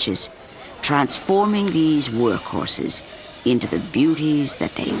finishing touches, transforming these workhorses into the beauties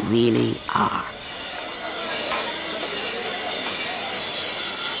that they really are.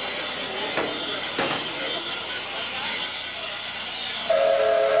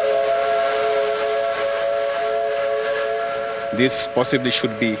 This possibly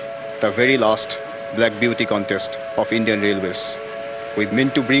should be the very last Black Beauty contest of Indian Railways. We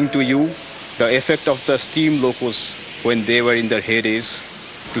meant to bring to you the effect of the steam locos when they were in their heydays,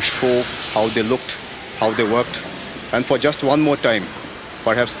 to show how they looked, how they worked, and for just one more time,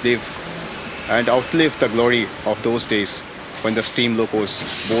 perhaps live and outlive the glory of those days when the steam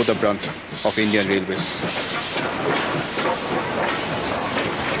locos bore the brunt of Indian Railways.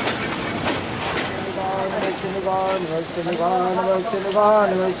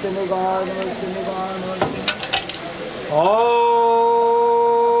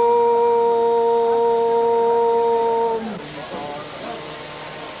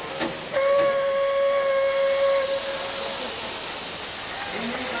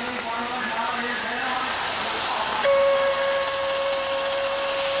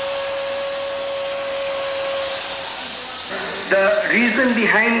 The reason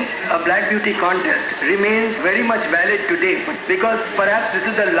behind a Black Beauty contest remains very much valid today, because perhaps this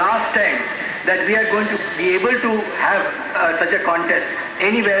is the last time that we are going to be able to have such a contest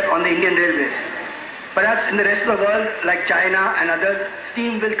anywhere on the Indian Railways. Perhaps in the rest of the world, like China and others,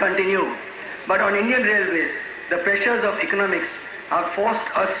 steam will continue. But on Indian Railways, the pressures of economics have forced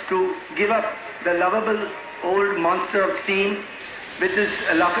us to give up the lovable old monster of steam with its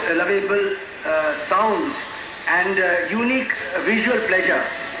lovable sounds and unique visual pleasure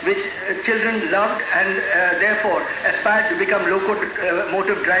which children loved and therefore aspired to become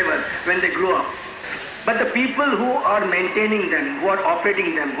locomotive drivers when they grew up. But the people who are maintaining them, who are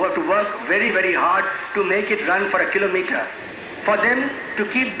operating them, who have to work very, very hard to make it run for a kilometer, for them to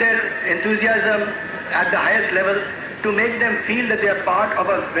keep their enthusiasm at the highest level, to make them feel that they are part of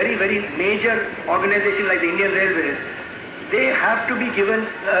a very, very major organization like the Indian Railways, they have to be given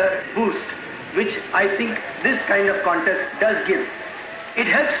a boost, which I think this kind of contest does give. It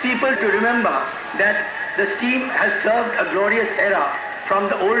helps people to remember that the steam has served a glorious era from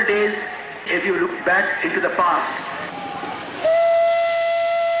the old days if you look back into the past.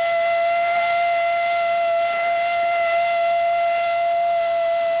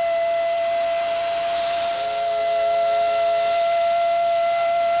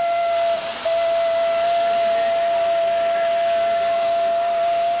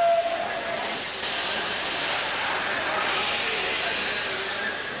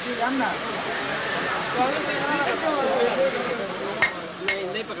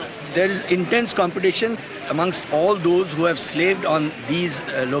 There is intense competition amongst all those who have slaved on these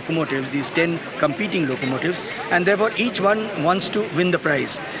locomotives, these 10 competing locomotives, and therefore each one wants to win the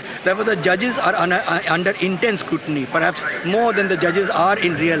prize. Therefore the judges are under intense scrutiny, perhaps more than the judges are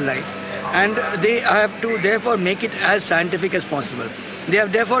in real life. And they have to therefore make it as scientific as possible. They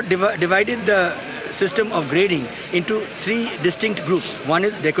have therefore divided the system of grading into 3 distinct groups. One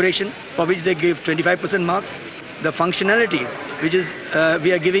is decoration, for which they give 25% marks. The functionality, which is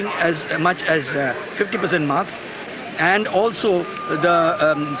we are giving as much as 50% marks. and also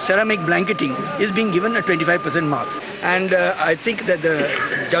the ceramic blanketing is being given a 25% marks. And I think that the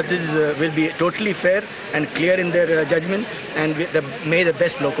judges will be totally fair and clear in their judgment, and may the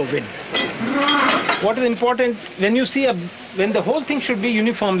best loco win. What is important, when the whole thing should be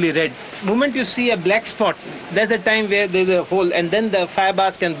uniformly red. Moment you see a black spot, that's the time where there's a hole, and then the fire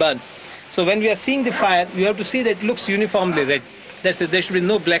bars can burn. So when we are seeing the fire, you have to see that it looks uniformly red. That's it. There should be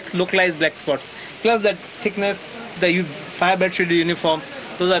no localized black spots. Plus that thickness, the fire bed should be uniform.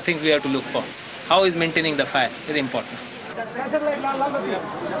 Those are things we have to look for. How is maintaining the fire? Very important.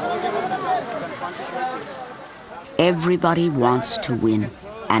 Everybody wants to win,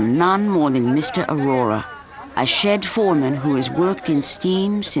 and none more than Mr. Aurora, a shed foreman who has worked in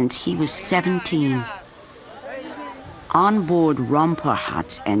steam since he was 17. On board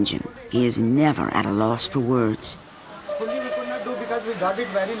Ramparhat's engine, he is never at a loss for words.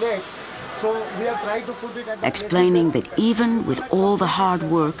 Explaining that even with all the hard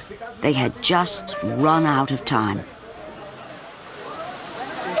work, they had just run out of time.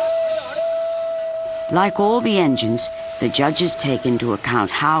 Like all the engines, the judges take into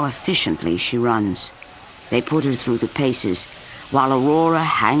account how efficiently she runs. They put her through the paces, while Aurora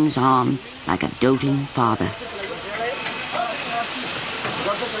hangs on like a doting father.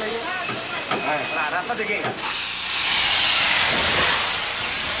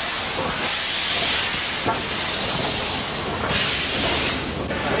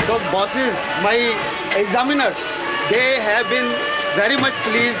 Those bosses, my examiners, they have been very much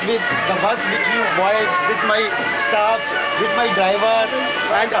pleased with the work which you boys, with my staff, with my driver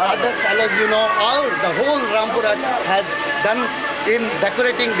and other fellows, you know, all the whole Rampurhat has done in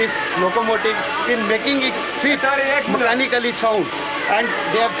decorating this locomotive, in making it fit, mechanically sound. And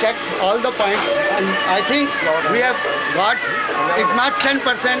they have checked all the points, and I think we have got, if not 10%,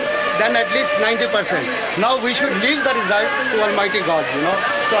 then at least 90%. Now we should leave the result to Almighty God, you know.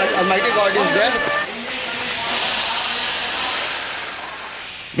 So Almighty God is there.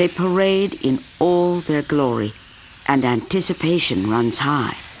 They parade in all their glory, and anticipation runs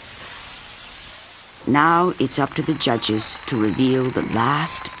high. Now it's up to the judges to reveal the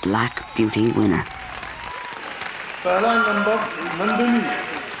last Black Beauty winner. पहला number Nandini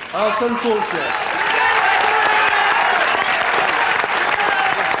Asansol से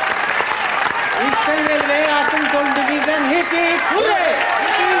Eastern Railway Asansol Division hit it, hooray!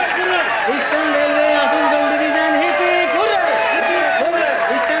 Eastern Railway Asansol Division hit it, hooray!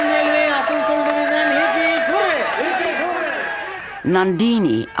 Eastern Railway Asansol Division hit it, hooray!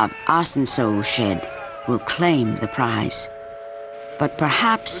 Nandini of Asansol Shed will claim the prize. But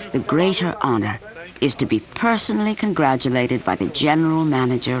perhaps the greater honor is to be personally congratulated by the General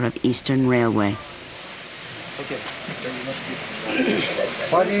Manager of Eastern Railway.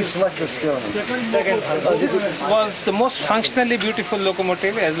 Why do you select this film? This was the most functionally beautiful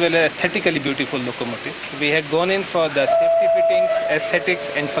locomotive as well as aesthetically beautiful locomotive. We had gone in for the safety fittings, aesthetics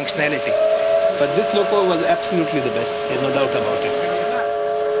and functionality. But this loco was absolutely the best, there's no doubt about it.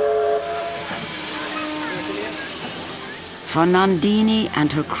 For Nandini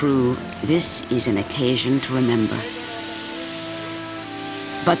and her crew, this is an occasion to remember.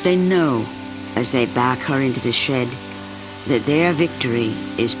 But they know, as they back her into the shed, that their victory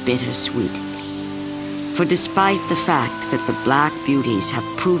is bittersweet. For despite the fact that the Black Beauties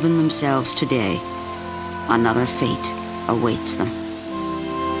have proven themselves today, another fate awaits them.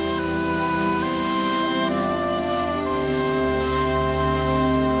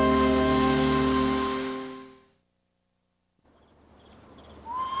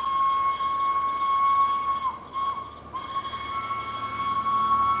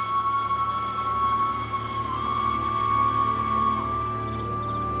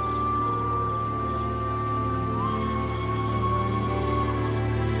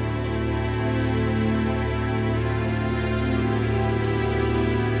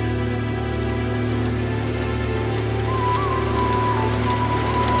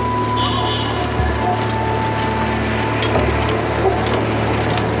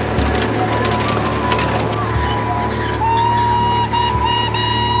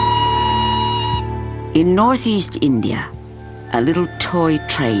 In northeast India, a little toy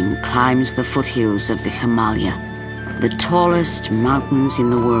train climbs the foothills of the Himalaya, the tallest mountains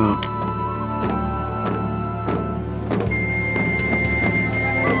in the world.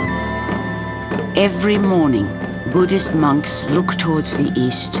 Every morning, Buddhist monks look towards the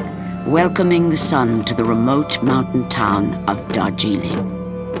east, welcoming the sun to the remote mountain town of Darjeeling.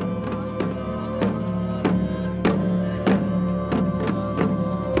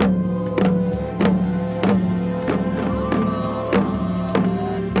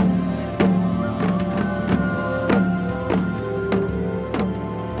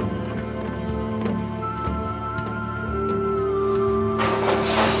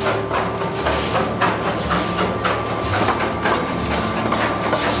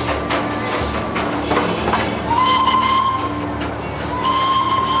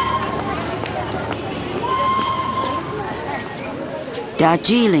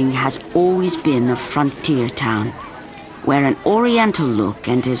 Darjeeling has always been a frontier town, where an oriental look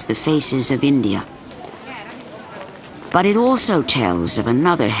enters the faces of India. But it also tells of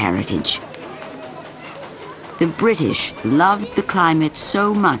another heritage. The British loved the climate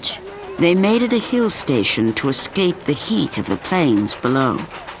so much, they made it a hill station to escape the heat of the plains below.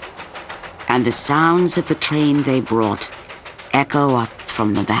 And the sounds of the train they brought echo up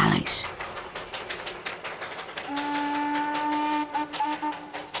from the valleys.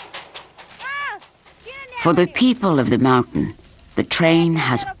 For the people of the mountain, the train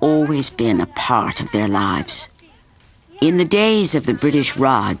has always been a part of their lives. In the days of the British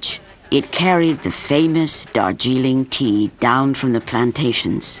Raj, it carried the famous Darjeeling tea down from the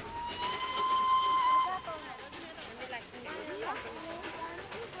plantations.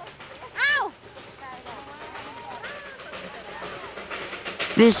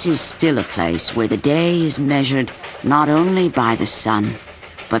 This is still a place where the day is measured not only by the sun,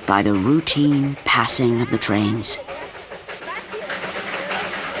 but by the routine passing of the trains.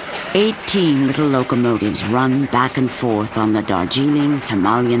 18 little locomotives run back and forth on the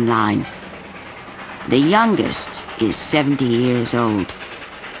Darjeeling-Himalayan line. The youngest is 70 years old,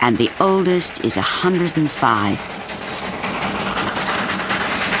 and the oldest is 105.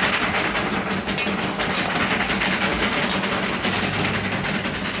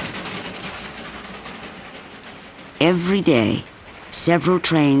 Every day, several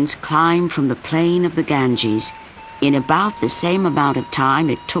trains climb from the plain of the Ganges in about the same amount of time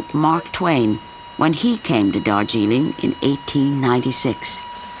it took Mark Twain when he came to Darjeeling in 1896.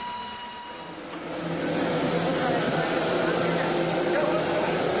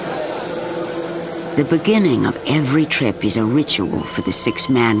 The beginning of every trip is a ritual for the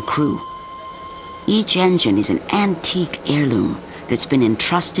six-man crew. Each engine is an antique heirloom that's been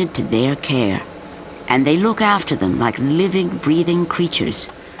entrusted to their care, and they look after them like living, breathing creatures,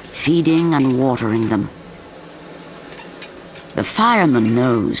 feeding and watering them. The fireman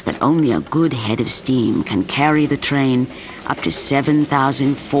knows that only a good head of steam can carry the train up to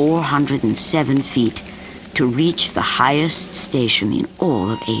 7,407 feet to reach the highest station in all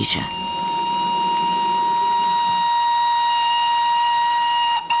of Asia.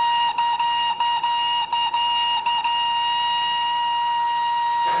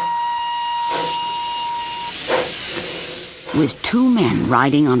 With two men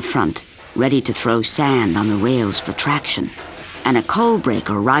riding on front, ready to throw sand on the rails for traction, and a coal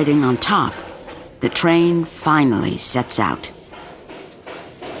breaker riding on top, the train finally sets out.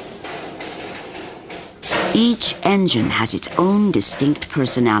 Each engine has its own distinct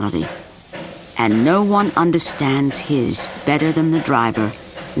personality, and no one understands his better than the driver,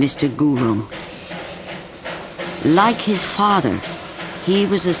 Mr. Gurung. Like his father, he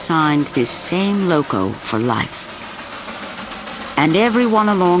was assigned this same loco for life. And everyone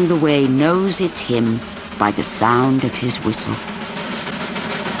along the way knows it's him by the sound of his whistle.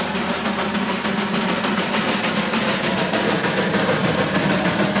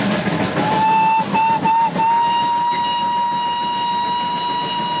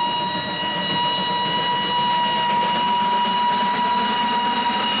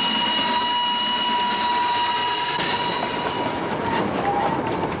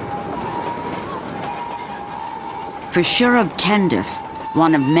 For Shurab Tenduf,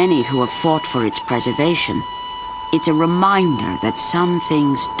 one of many who have fought for its preservation, it's a reminder that some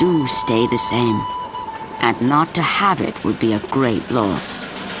things do stay the same, and not to have it would be a great loss.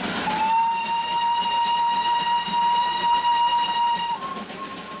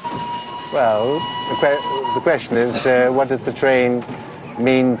 Well, the question is, what does the train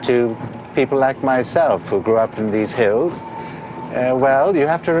mean to people like myself who grew up in these hills? Well, you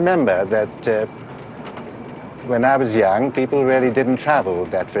have to remember that when I was young, people really didn't travel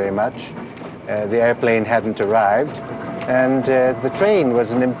that very much. The airplane hadn't arrived, and the train was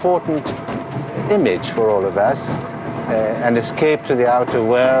an important image for all of us, an escape to the outer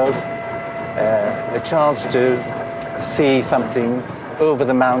world, a chance to see something over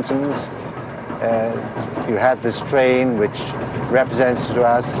the mountains. You had this train which represented to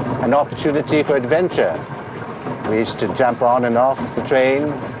us an opportunity for adventure. We used to jump on and off the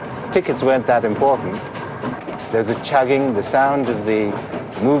train. Tickets weren't that important. There's a chugging, the sound of the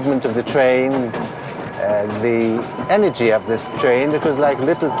movement of the train, the energy of this train. It was like a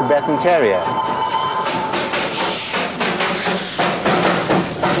little Tibetan terrier.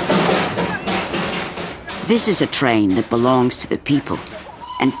 This is a train that belongs to the people,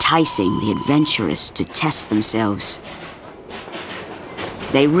 enticing the adventurous to test themselves.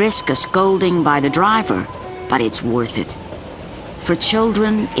 They risk a scolding by the driver, but it's worth it. For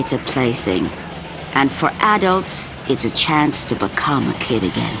children, it's a plaything. And for adults, is a chance to become a kid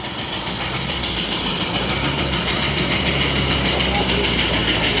again.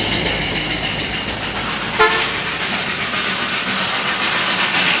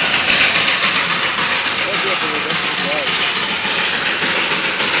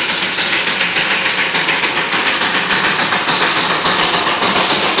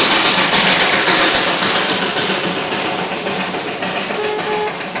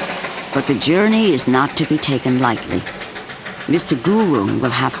 But the journey is not to be taken lightly. Mr. Gurung will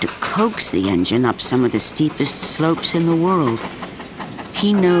have to coax the engine up some of the steepest slopes in the world.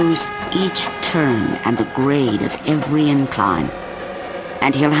 He knows each turn and the grade of every incline,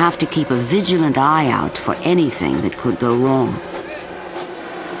 and he'll have to keep a vigilant eye out for anything that could go wrong.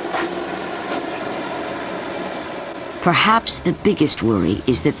 Perhaps the biggest worry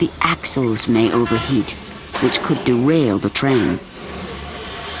is that the axles may overheat, which could derail the train.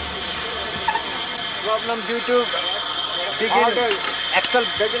 Problem due to axle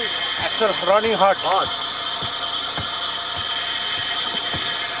running hot.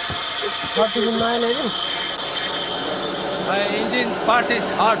 What is my engine? My engine part is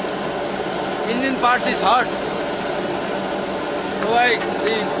hot. Engine part is hot. So why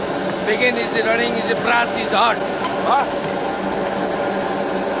the begin is running, the brass is hot.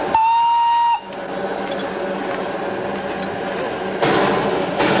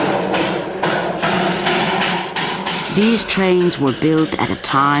 These trains were built at a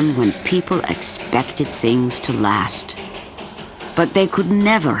time when people expected things to last. But they could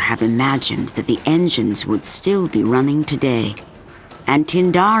never have imagined that the engines would still be running today. And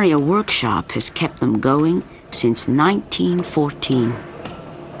Tindaria Workshop has kept them going since 1914.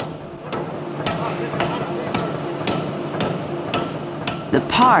 The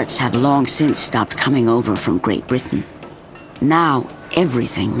parts have long since stopped coming over from Great Britain. Now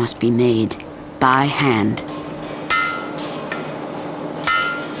everything must be made by hand.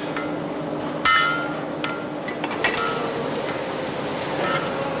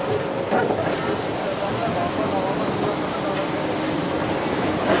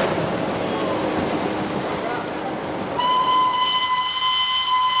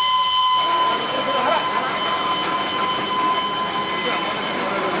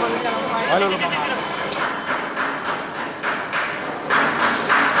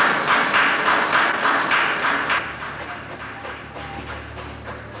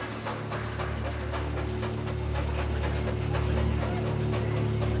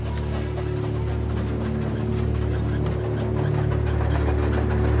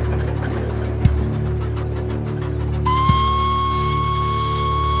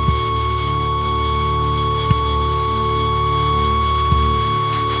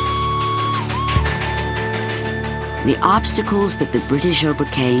 The obstacles that the British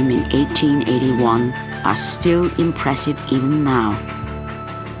overcame in 1881 are still impressive even now.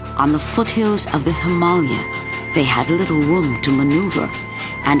 On the foothills of the Himalaya, they had little room to maneuver,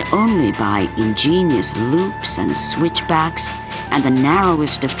 and only by ingenious loops and switchbacks and the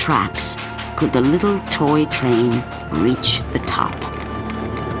narrowest of tracks could the little toy train reach the top.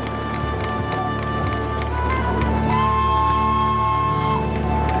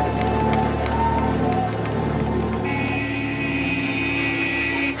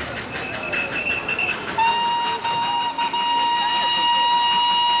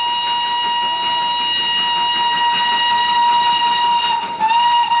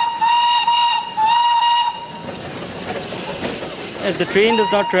 If the train does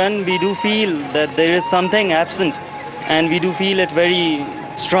not run, we do feel that there is something absent, and we do feel it very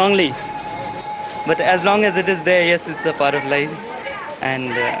strongly. But as long as it is there, yes, it's a part of life.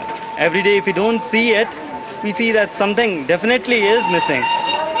 And every day if we don't see it, we see that something definitely is missing.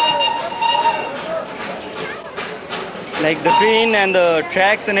 Like the train and the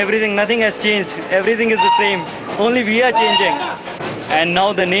tracks and everything, nothing has changed. Everything is the same. Only we are changing. And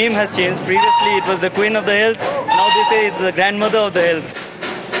now the name has changed. Previously it was the Queen of the Hills. Now they say it's the grandmother of the hills.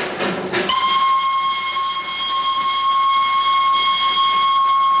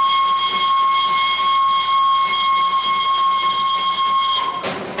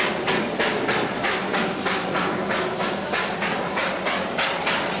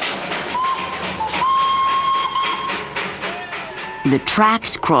 The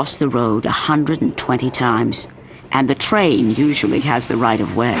tracks cross the road 120 times, and the train usually has the right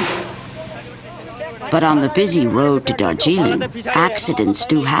of way. But on the busy road to Darjeeling, accidents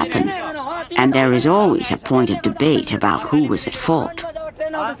do happen, and there is always a point of debate about who was at fault.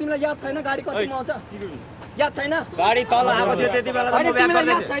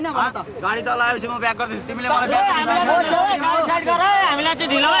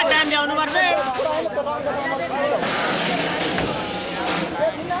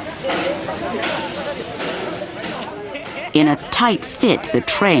 In a tight fit, the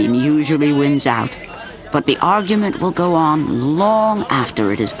train usually wins out, but the argument will go on long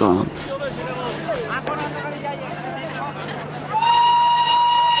after it is gone.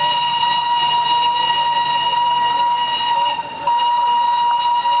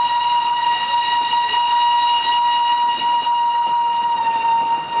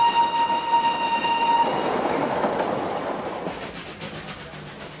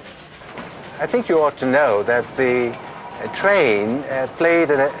 I think you ought to know that the train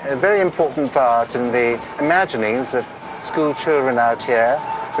played a very important part in the imaginings of school children out here,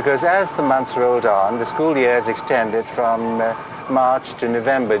 because as the months rolled on, the school years extended from March to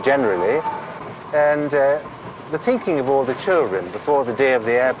November generally, and the thinking of all the children before the day of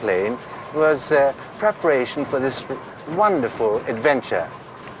the airplane was preparation for this wonderful adventure,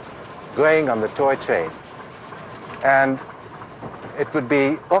 going on the toy train. And it would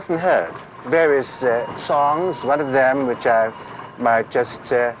be often heard various songs, one of them which I might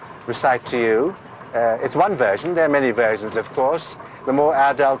just recite to you. It's one version, there are many versions of course. The more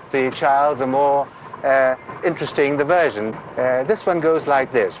adult the child, the more interesting the version. This one goes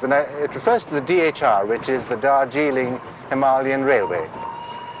like this. It refers to the DHR, which is the Darjeeling Himalayan Railway.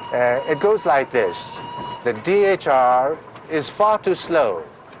 It goes like this. The DHR is far too slow.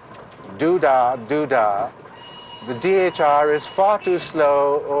 Do-da, do-da. The DHR is far too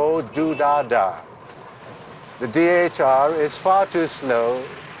slow, oh do-da-da. The DHR is far too slow,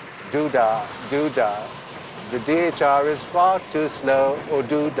 do-da, do-da. The DHR is far too slow, oh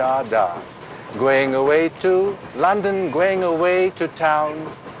do-da-da. Going away to London, going away to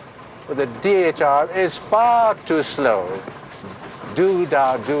town. But the DHR is far too slow,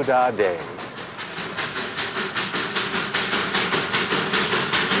 do-da, do-da day.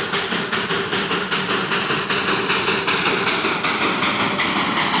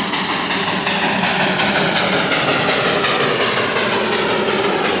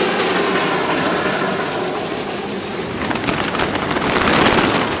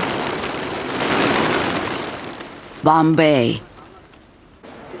 Bombay.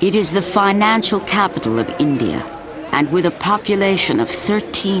 It is the financial capital of India, and with a population of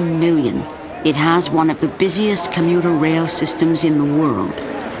 13 million, it has one of the busiest commuter rail systems in the world.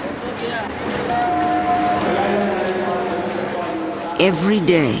 Every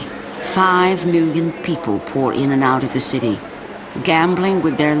day, 5 million people pour in and out of the city, gambling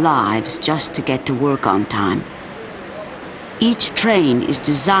with their lives just to get to work on time. Each train is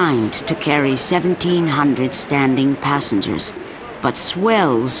designed to carry 1,700 standing passengers, but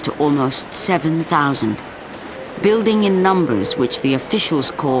swells to almost 7,000, building in numbers which the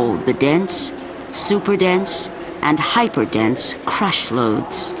officials call the dense, super dense, and hyper dense crush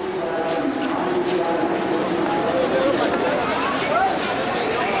loads.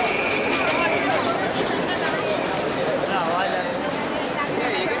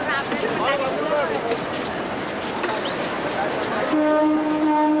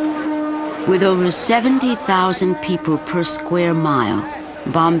 With over 70,000 people per square mile,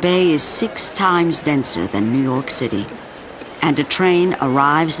 Bombay is 6 times denser than New York City, and a train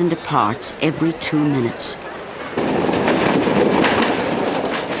arrives and departs every 2 minutes.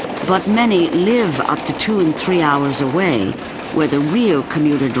 But many live up to 2 and 3 hours away, where the real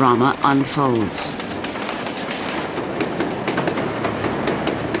commuter drama unfolds.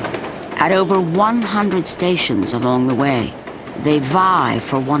 At over 100 stations along the way, they vie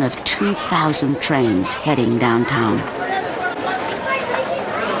for one of 2,000 trains heading downtown.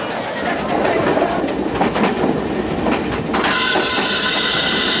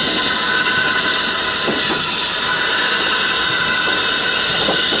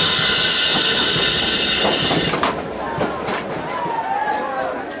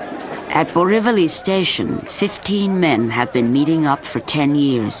 At Borivali Station, 15 men have been meeting up for 10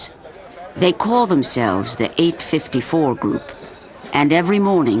 years. They call themselves the 854 Group, and every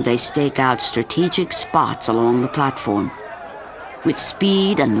morning they stake out strategic spots along the platform. With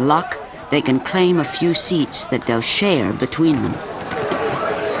speed and luck, they can claim a few seats that they'll share between them.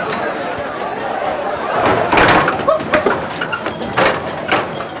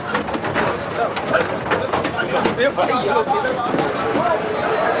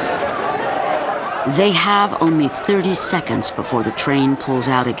 They have only 30 seconds before the train pulls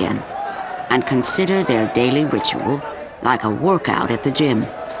out again, and consider their daily ritual like a workout at the gym.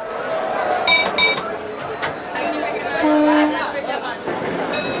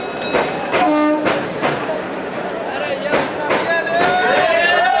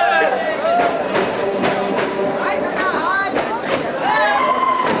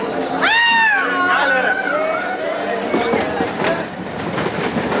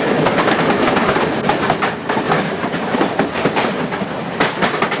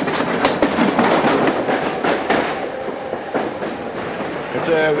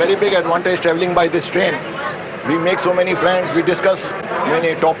 very big advantage traveling by this train. We make so many friends, we discuss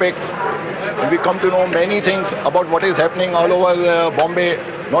many topics, we come to know many things about what is happening all over Bombay,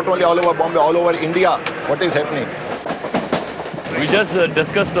 not only all over Bombay, all over India, what is happening. We just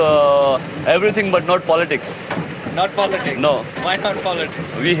discussed everything but not politics. Not politics? No. Why not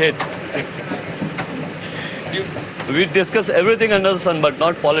politics? We hate. We discuss everything under the sun but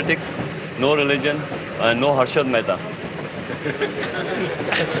not politics, no religion, and no Harshad Mehta.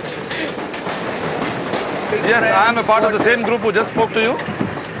 Yes, I am a part of the same group who just spoke to you.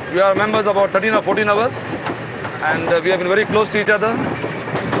 We are members about 13 or 14 of us, and we have been very close to each other.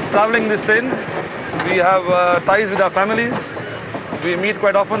 Traveling this train, we have ties with our families. We meet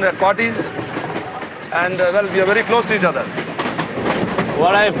quite often at parties, and well, we are very close to each other.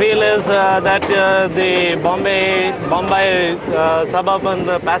 What I feel is that the Bombay suburban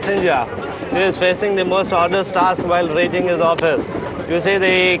passenger is facing the most hardest task while reaching his office. You see,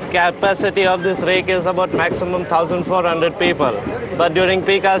 the capacity of this rake is about maximum 1,400 people. But during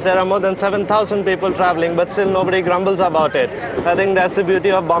peak hours, there are more than 7,000 people traveling, but still nobody grumbles about it. I think that's the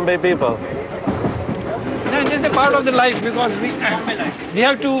beauty of Bombay people. No, this is a part of the life, because we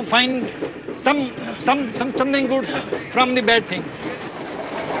have to find something good from the bad things.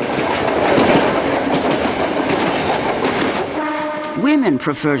 Women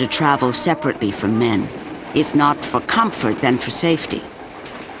prefer to travel separately from men, if not for comfort, then for safety.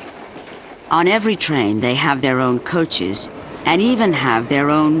 On every train, they have their own coaches and even have their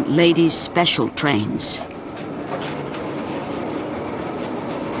own ladies' special trains.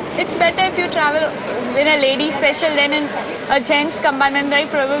 It's better if you travel in a ladies' special than in a gents' compartment, right?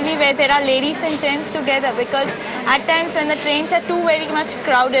 Probably where there are ladies and gents together, because at times when the trains are too very much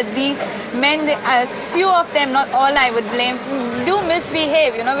crowded, these men, as few of them, not all I would blame, do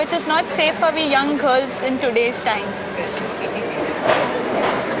misbehave, you know, which is not safe for we young girls in today's times.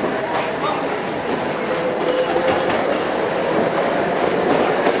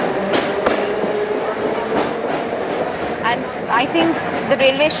 And I think the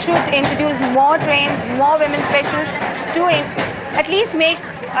railway should introduce more trains, more women's specials to at least make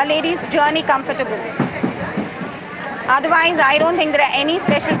a lady's journey comfortable. Otherwise, I don't think there are any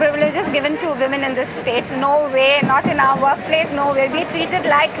special privileges given to women in this state. No way, not in our workplace, no way. We're treated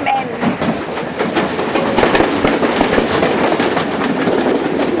like men.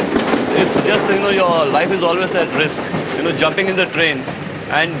 It's just, you know, your life is always at risk, you know, jumping in the train.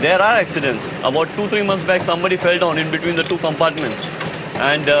 And there are accidents. About 2-3 months back, somebody fell down in between the two compartments.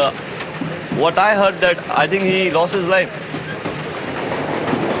 And what I heard that I think he lost his life.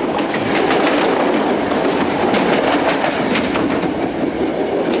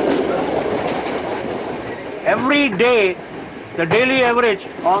 Every day, the daily average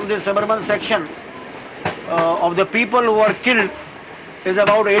on the suburban section of the people who are killed is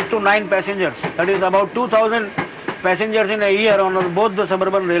about 8 to 9 passengers. That is about 2,000 passengers in a year on both the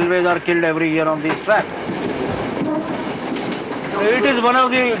suburban railways are killed every year on these tracks. It is one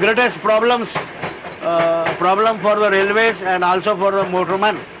of the greatest problems for the railways and also for the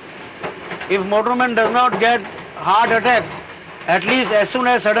motorman. If motorman does not get heart attack, at least as soon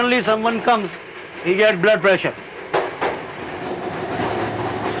as suddenly someone comes, he gets blood pressure.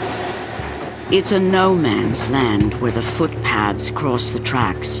 It's a no man's land where the footpaths cross the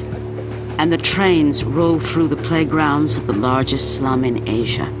tracks, and the trains roll through the playgrounds of the largest slum in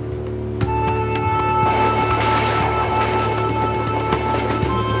Asia.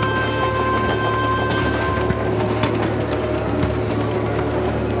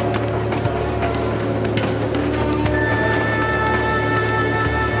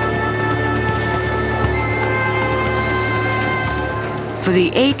 For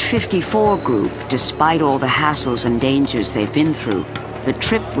the 854 group, despite all the hassles and dangers they've been through, the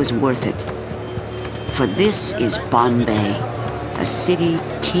trip was worth it. For this is Bombay, a city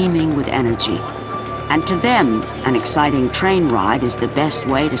teeming with energy. And to them, an exciting train ride is the best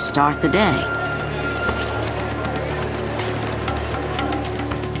way to start the day.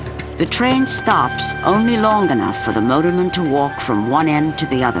 The train stops only long enough for the motorman to walk from one end to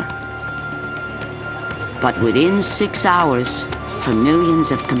the other. But within 6 hours, for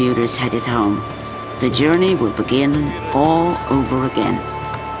millions of commuters headed home, the journey will begin all over again.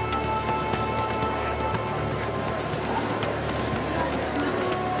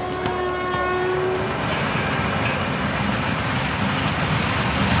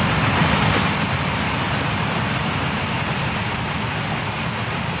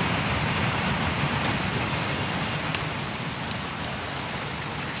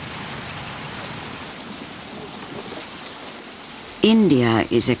 India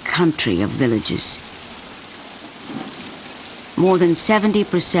is a country of villages. more than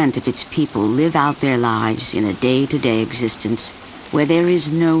 70% of its people live out their lives in a day-to-day existence where there is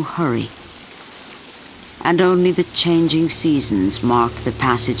no hurry. And only the changing seasons mark the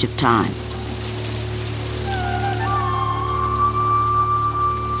passage of time.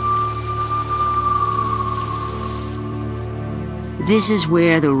 This is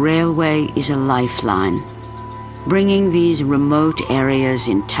where the railway is a lifeline, bringing these remote areas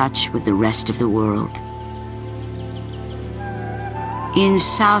in touch with the rest of the world. In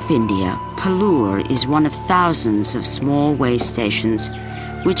South India, Pallur is one of thousands of small way stations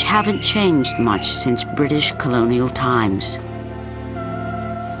which haven't changed much since British colonial times.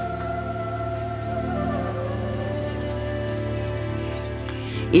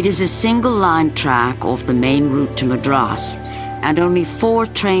 It is a single-line track off the main route to Madras, and only 4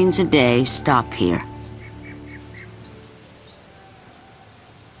 trains a day stop here.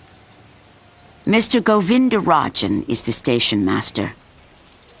 Mr. Govindarajan is the station master.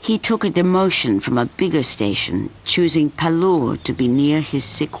 He took a demotion from a bigger station, choosing Pallur to be near his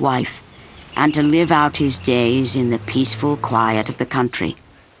sick wife and to live out his days in the peaceful quiet of the country.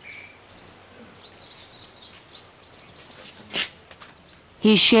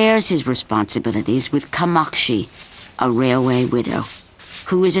 He shares his responsibilities with Kamakshi, a railway widow,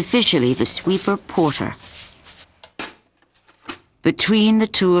 who is officially the sweeper porter. Between the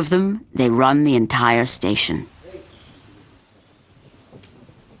two of them, they run the entire station.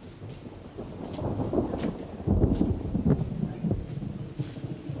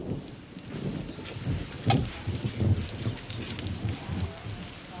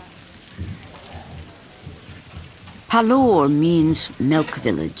 Pallur means milk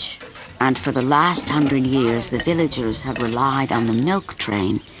village, and for the last 100 years the villagers have relied on the milk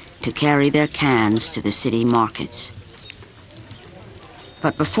train to carry their cans to the city markets.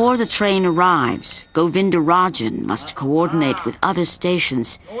 But before the train arrives, Govindarajan must coordinate with other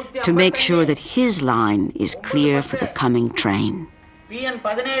stations to make sure that his line is clear for the coming train.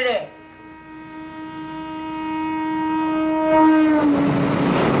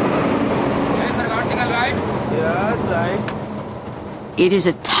 Yes, right. It is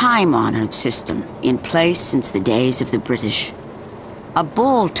a time-honored system in place since the days of the British. A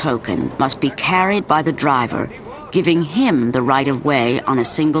ball token must be carried by the driver, giving him the right-of-way on a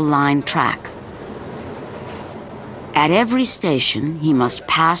single-line track. At every station, he must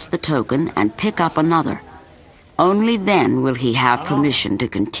pass the token and pick up another. Only then will he have permission to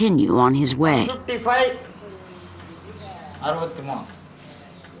continue on his way. 55, 63.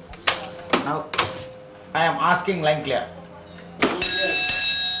 Now, I am asking line clear.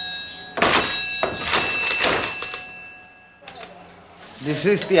 This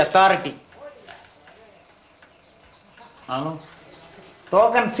is the authority.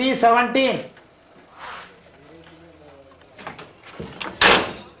 Token C17.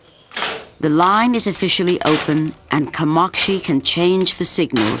 The line is officially open, and Kamakshi can change the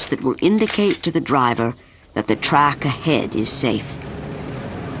signals that will indicate to the driver that the track ahead is safe.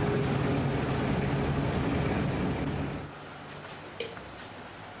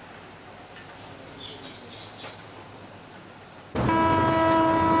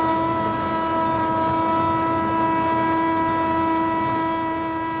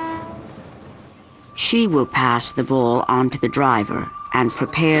 She will pass the ball on to the driver and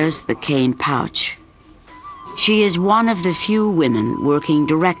prepares the cane pouch. She is one of the few women working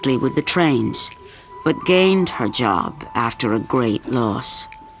directly with the trains, but gained her job after a great loss.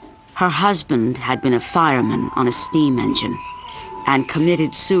 Her husband had been a fireman on a steam engine and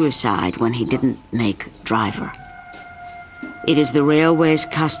committed suicide when he didn't make driver. It is the railway's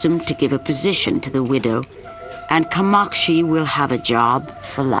custom to give a position to the widow, and Kamakshi will have a job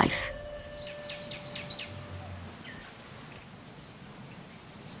for life.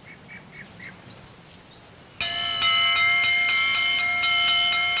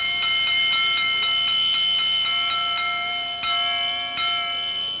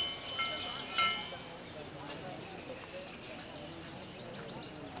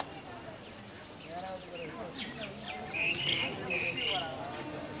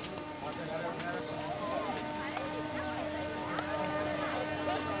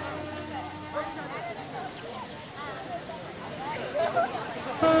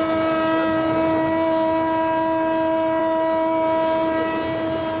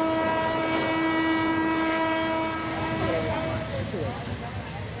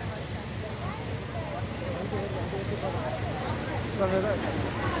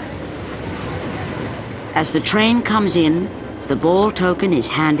 As the train comes in, the ball token is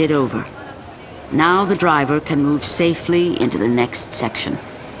handed over. Now the driver can move safely into the next section.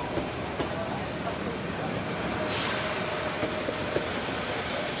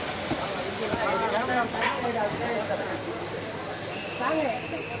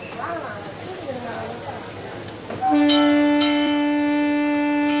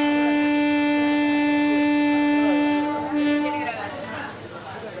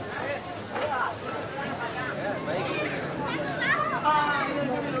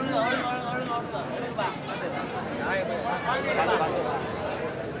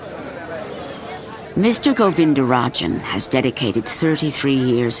 Mr. Govindarajan has dedicated 33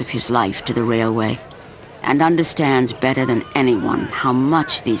 years of his life to the railway and understands better than anyone how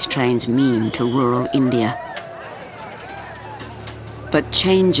much these trains mean to rural India. But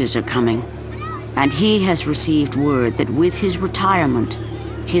changes are coming, and he has received word that with his retirement,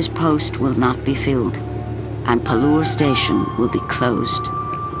 his post will not be filled, and Pallur station will be closed.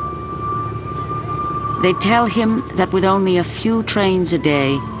 They tell him that with only a few trains a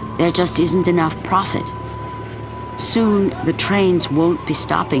day, there just isn't enough profit. Soon, the trains won't be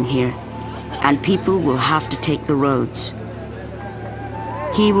stopping here, and people will have to take the roads.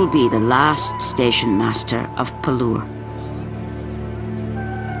 He will be the last station master of Pallur.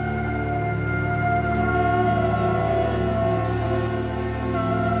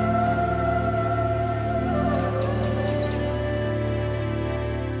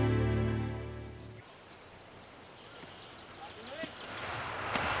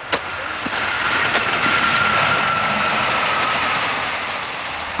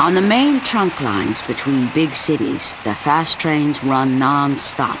 On the main trunk lines between big cities, the fast trains run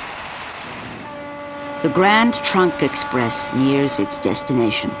non-stop. The Grand Trunk Express nears its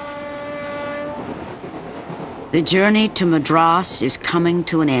destination. The journey to Madras is coming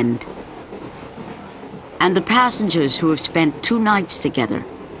to an end, and the passengers who have spent 2 nights together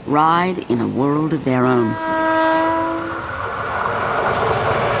ride in a world of their own.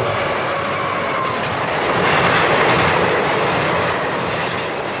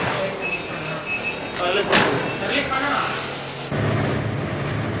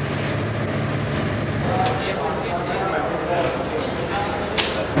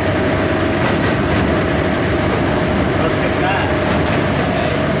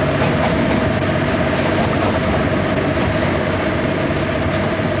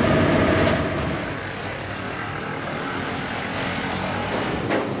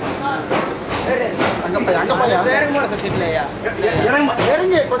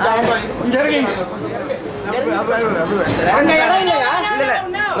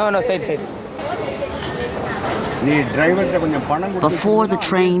 Before the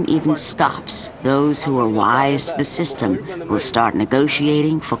train even stops, those who are wise to the system will start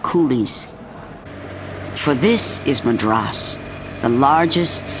negotiating for coolies. For this is Madras, the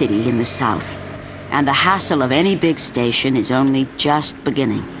largest city in the south, and the hassle of any big station is only just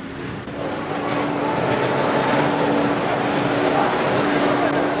beginning.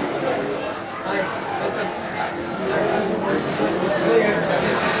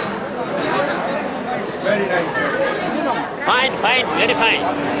 Fine, very fine.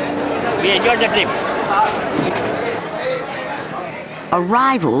 We enjoyed the trip.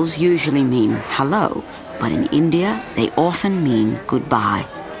 Arrivals usually mean hello, but in India they often mean goodbye.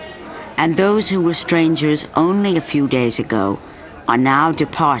 And those who were strangers only a few days ago are now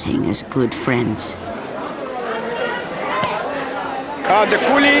departing as good friends. The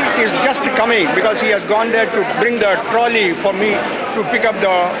coolie is just coming because he has gone there to bring the trolley for me to pick up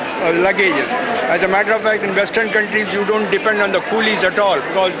the luggage. As a matter of fact, in Western countries, you don't depend on the coolies at all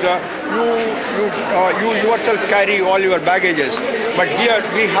because you yourself carry all your baggages. But here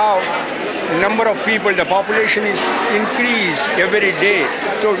we have a number of people. The population is increased every day,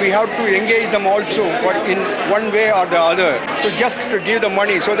 so we have to engage them also in one way or the other, just to give the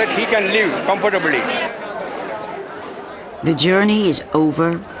money so that he can live comfortably. The journey is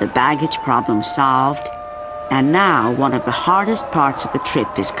over, the baggage problem solved, and now one of the hardest parts of the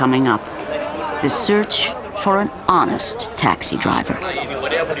trip is coming up: the search for an honest taxi driver.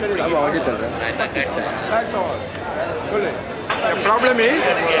 The problem is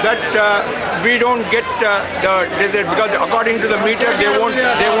that we don't get because according to the meter they won't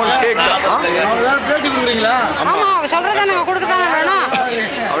take the.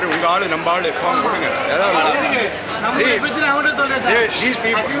 These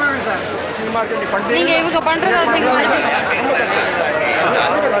people.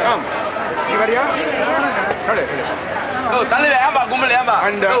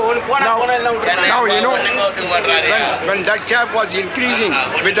 And now you know, when that chap was increasing,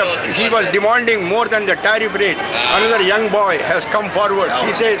 he was demanding more than the tariff rate. Another young boy has come forward.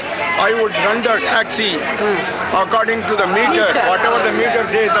 He says, I would run the taxi according to the meter. Whatever the meter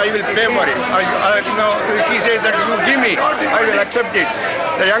says, I will pay for it. He says that you give me, I will accept it.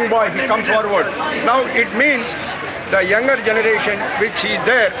 the young boy, he comes forward. Now it means the younger generation which is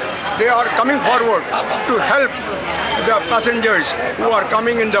there, they are coming forward to help the passengers who are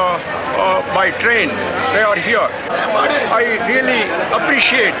coming in the by train. They are here. I really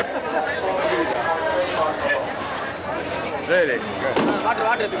appreciate. Really.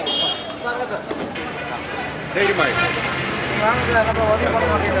 Very much.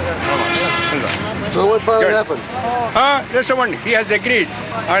 So what finally happened? That's the one. He has agreed,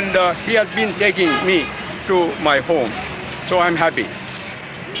 and he has been taking me to my home. So I'm happy.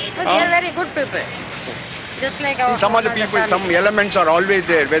 But they are very good people. Just like our Some other people, some elements are always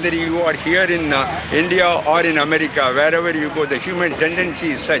there, whether you are here in India or in America, wherever you go, the human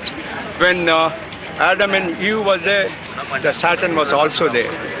tendency is such. When Adam and Eve was there, the Saturn was also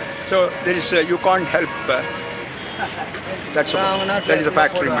there. So there is, you can't help. That's all. That is the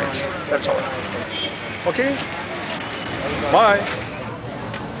fact remains. That's all. Okay? Bye.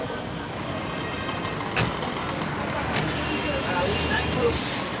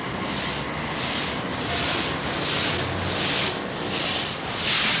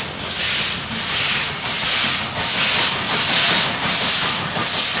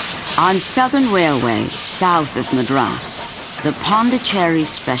 On Southern Railway, south of Madras, the Pondicherry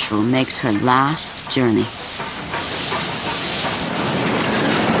Special makes her last journey.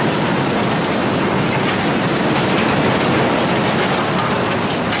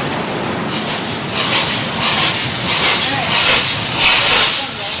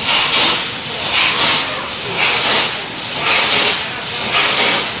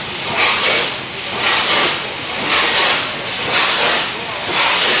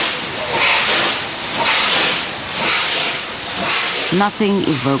 Nothing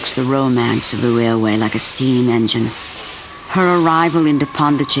evokes the romance of the railway like a steam engine. Her arrival into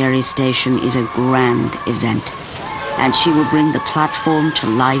Pondicherry Station is a grand event, and she will bring the platform to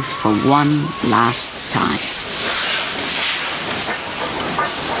life for one last time.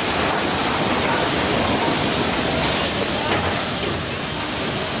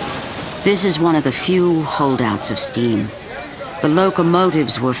 This is one of the few holdouts of steam. The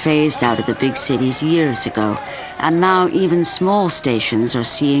locomotives were phased out of the big cities years ago, and now even small stations are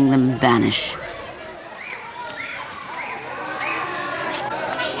seeing them vanish.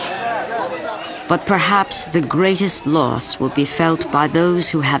 But perhaps the greatest loss will be felt by those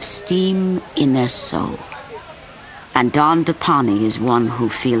who have steam in their soul. And Don Depani is one who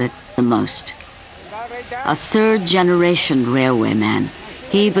feel it the most. A third-generation railwayman,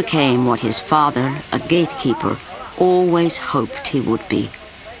 he became what his father, a gatekeeper, always hoped he would be,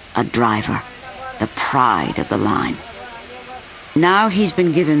 a driver, the pride of the line. Now he's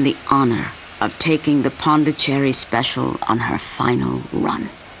been given the honor of taking the Pondicherry Special on her final run.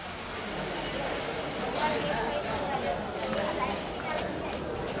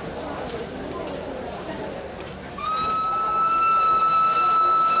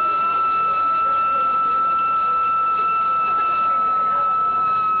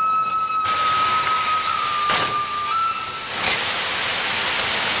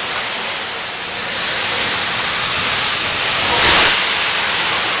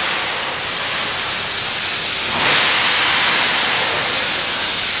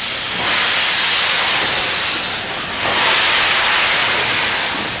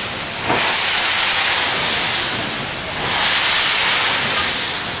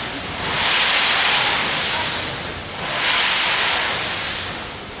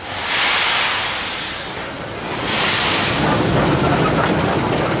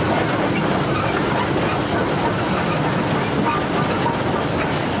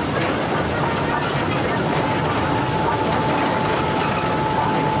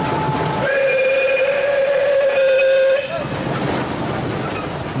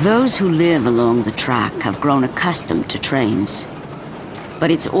 Those who live along the track have grown accustomed to trains.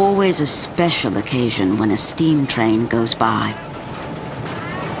 But it's always a special occasion when a steam train goes by.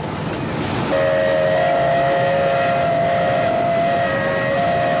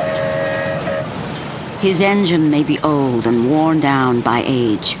 His engine may be old and worn down by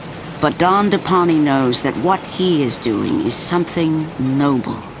age, but Don Depani knows that what he is doing is something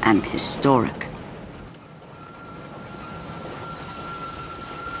noble and historic.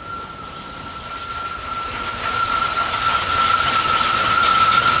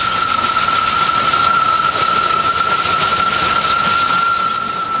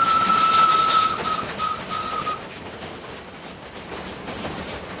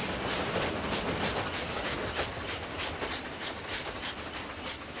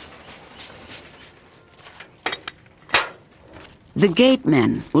 The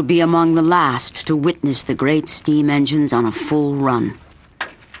gatemen will be among the last to witness the great steam engines on a full run.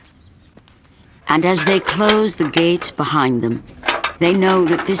 And as they close the gates behind them, they know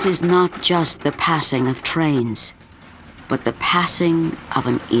that this is not just the passing of trains, but the passing of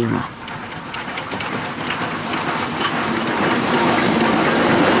an era.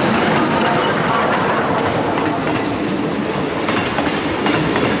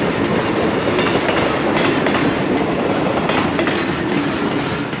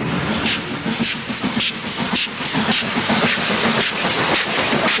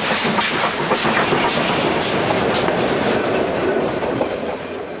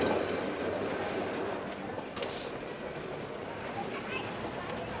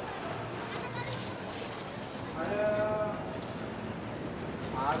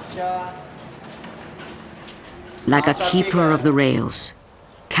 Like a keeper of the rails,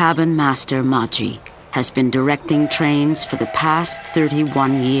 Cabin Master Maji has been directing trains for the past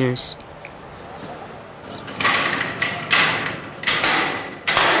 31 years.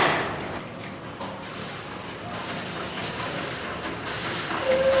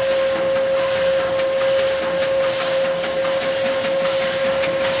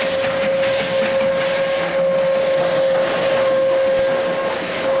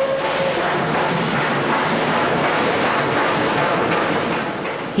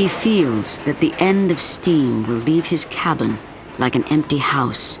 He feels that the end of steam will leave his cabin like an empty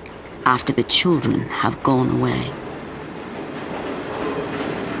house after the children have gone away.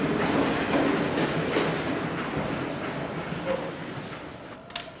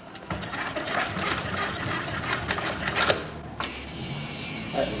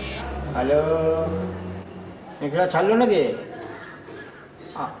 Hello निकला चालू ना के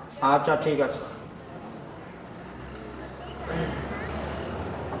अच्छा ठीक है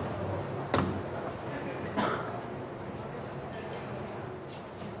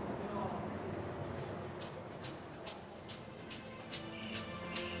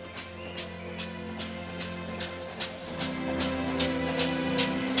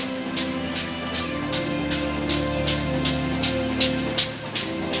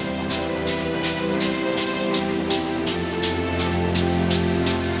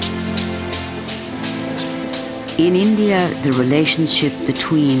In India, the relationship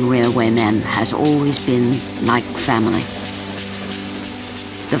between railwaymen has always been like family.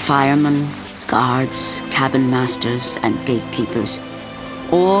 The firemen, guards, cabin masters, and gatekeepers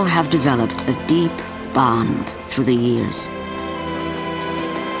all have developed a deep bond through the years.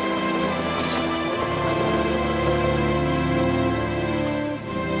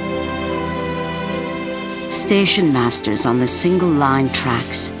 Station masters on the single line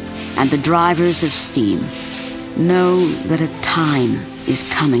tracks and the drivers of steam know that a time is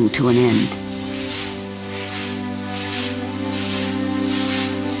coming to an end.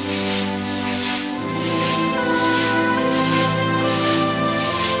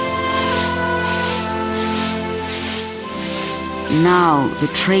 Now, the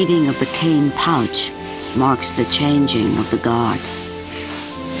trading of the cane pouch marks the changing of the guard.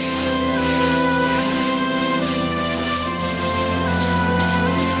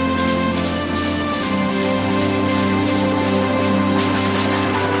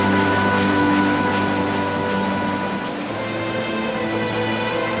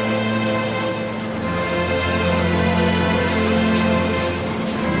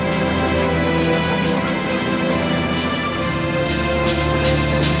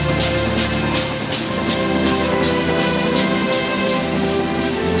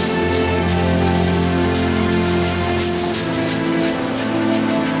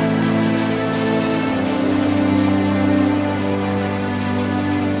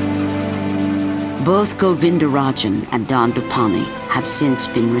 Both Govindarajan and Dandapani have since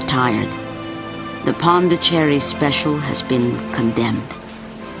been retired. The Pondicherry Special has been condemned.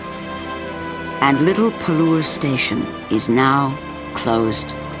 And Little Pallur Station is now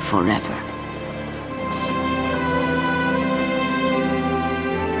closed forever.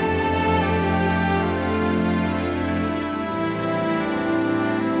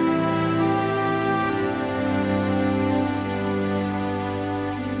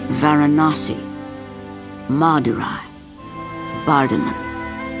 Varanasi, Madurai, Bardhaman.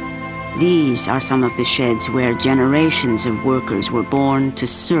 These are some of the sheds where generations of workers were born to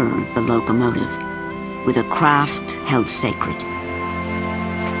serve the locomotive, with a craft held sacred.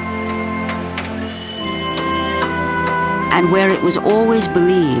 And where it was always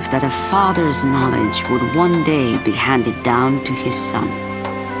believed that a father's knowledge would one day be handed down to his son.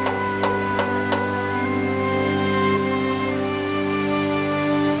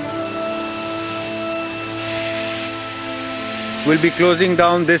 We'll be closing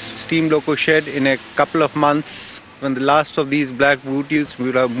down this steam loco shed in a couple of months when the last of these black beauties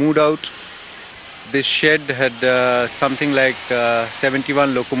will have moved out This shed had something like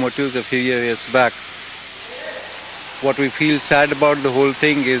 71 locomotives a few years back. What we feel sad about the whole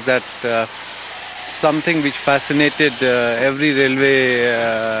thing is that something which fascinated every railway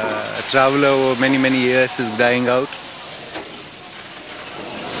traveler over many, many years is dying out.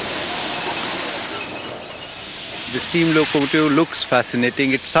 The steam locomotive looks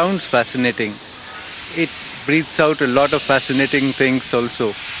fascinating, it sounds fascinating. It breathes out a lot of fascinating things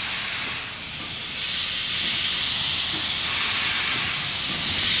also.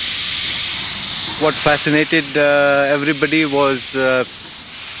 What fascinated everybody was that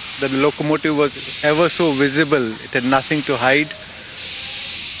the locomotive was ever so visible. It had nothing to hide.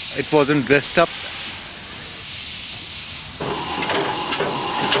 It wasn't dressed up.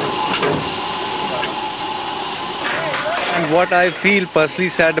 And what I feel personally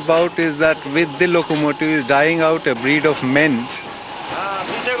sad about is that with the locomotive is dying out a breed of men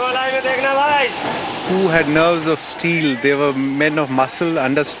who had nerves of steel. They were men of muscle,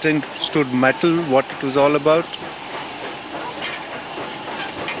 understood metal, what it was all about.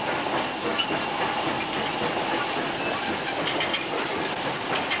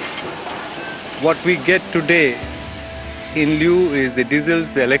 What we get today in lieu is the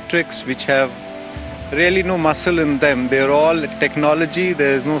diesels, the electrics, which have really no muscle in them. They're all technology,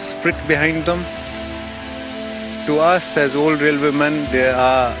 there's no spirit behind them. To us as old railwaymen, they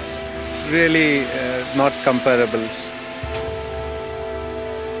are really not comparables.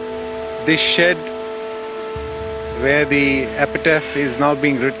 This shed, where the epitaph is now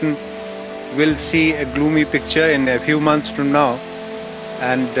being written, will see a gloomy picture in a few months from now,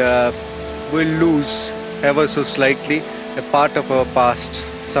 and will lose ever so slightly a part of our past,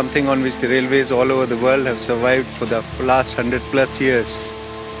 something on which the railways all over the world have survived for the last 100+ years.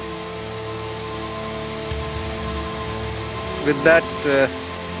 With that,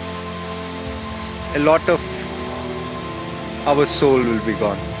 a lot of our soul will be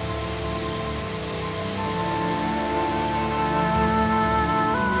gone.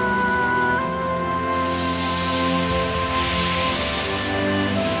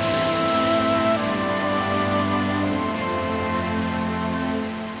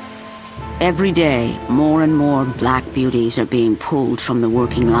 Every day, more and more black beauties are being pulled from the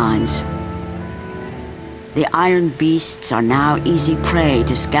working lines. The iron beasts are now easy prey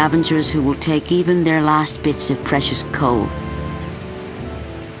to scavengers who will take even their last bits of precious coal.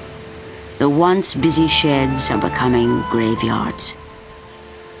 The once busy sheds are becoming graveyards.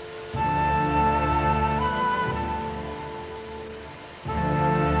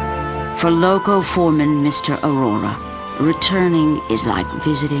 For loco foreman Mr. Aurora, returning is like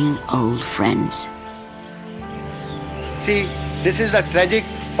visiting old friends. See, this is the tragic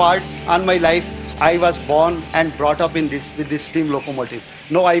part on my life. I was born and brought up with this steam locomotive.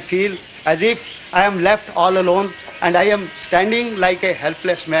 Now I feel as if I am left all alone and I am standing like a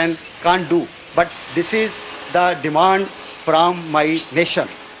helpless man, can't do. But this is the demand from my nation.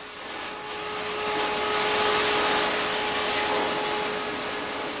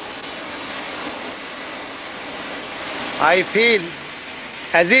 I feel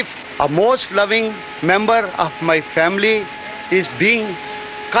as if a most loving member of my family is being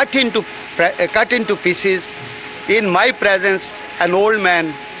cut into pieces in my presence. An old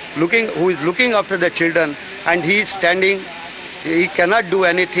man who is looking after the children, and he is standing. He cannot do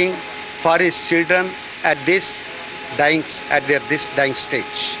anything for his children at this dying stage.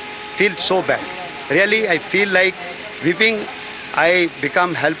 Feel so bad. Really, I feel like weeping. I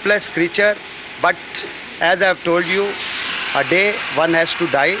become helpless creature. But as I have told you, a day one has to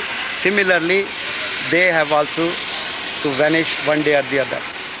die. Similarly, they have also to vanish one day or the other.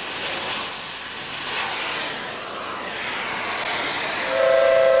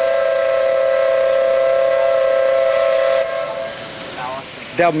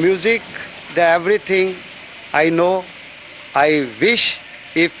 The music, the everything, I know, I wish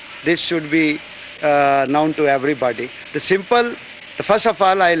if this should be known to everybody. First of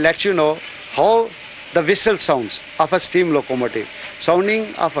all, I let you know how the whistle sounds of a steam locomotive.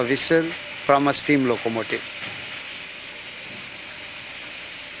 Sounding of a whistle from a steam locomotive.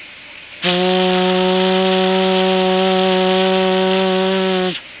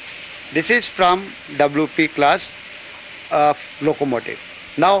 This is from WP class locomotive.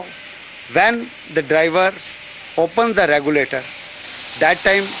 Now, when the driver opens the regulator, that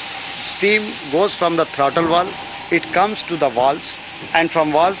time steam goes from the throttle valve, it comes to the valves, and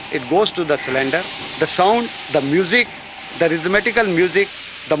from valve it goes to the cylinder. The sound, the music, the rhythmical music,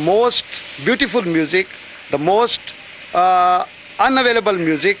 the most beautiful music, the most unavailable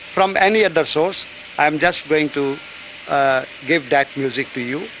music from any other source, I am just going to give that music to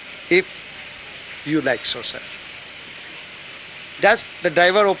you. If you like so, sir. Just the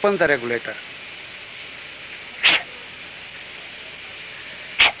driver opens the regulator.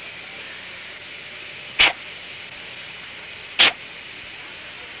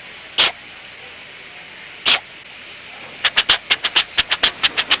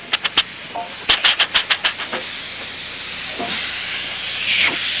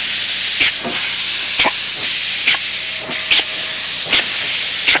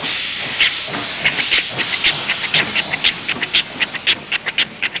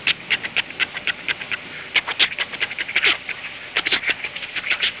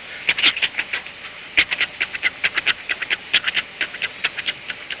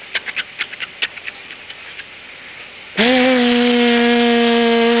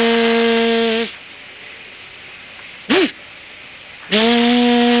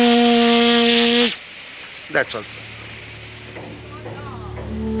 That's all.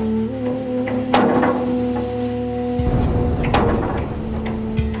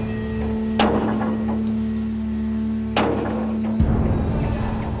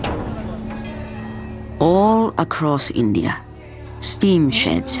 All across India, steam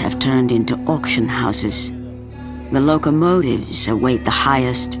sheds have turned into auction houses. The locomotives await the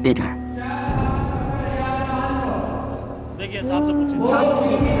highest bidder.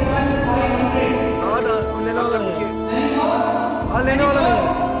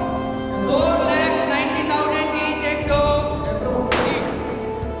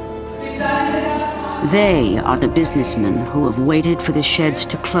 They are the businessmen who have waited for the sheds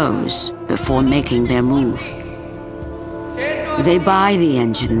to close before making their move. They buy the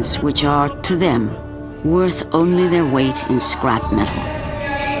engines, which are, to them, worth only their weight in scrap metal.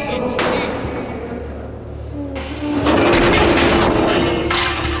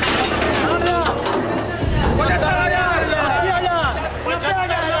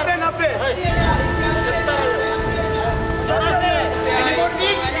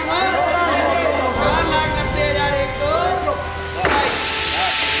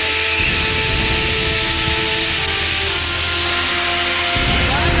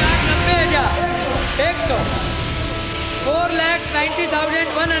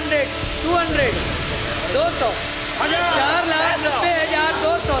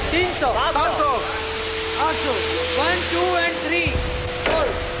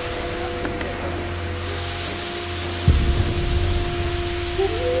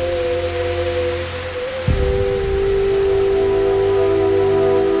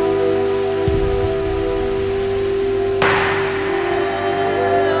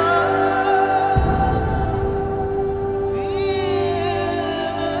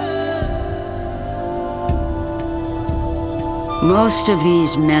 Most of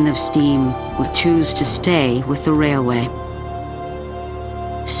these men of steam will choose to stay with the railway.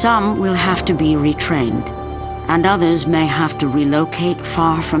 Some will have to be retrained, and others may have to relocate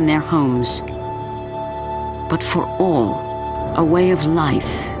far from their homes. But for all, a way of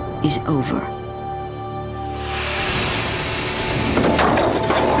life is over.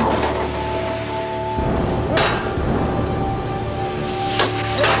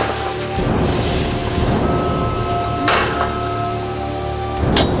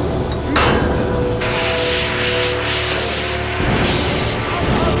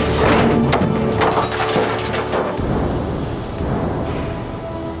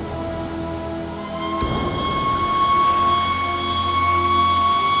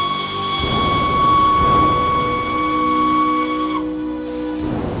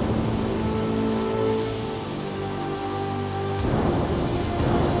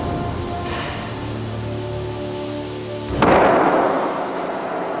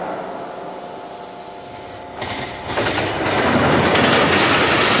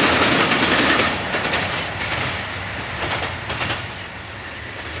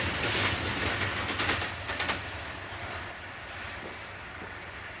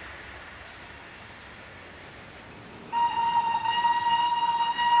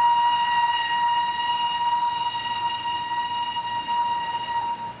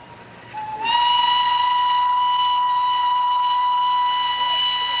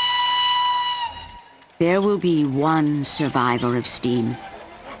 There will be one survivor of steam,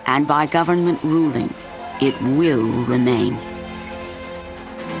 and by government ruling, it will remain.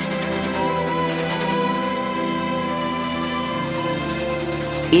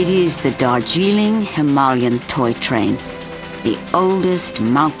 It is the Darjeeling Himalayan toy train, the oldest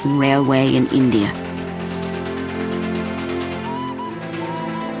mountain railway in India.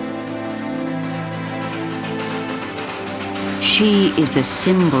 She is the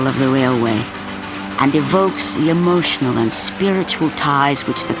symbol of the railway, and evokes the emotional and spiritual ties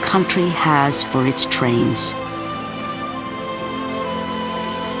which the country has for its trains.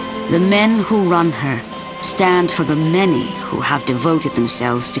 The men who run her stand for the many who have devoted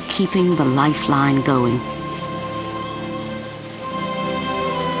themselves to keeping the lifeline going.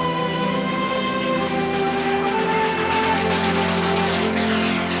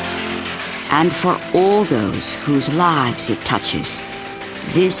 And for all those whose lives it touches,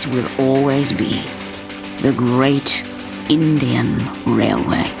 this will always be the Great Indian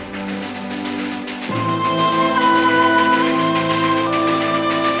Railway.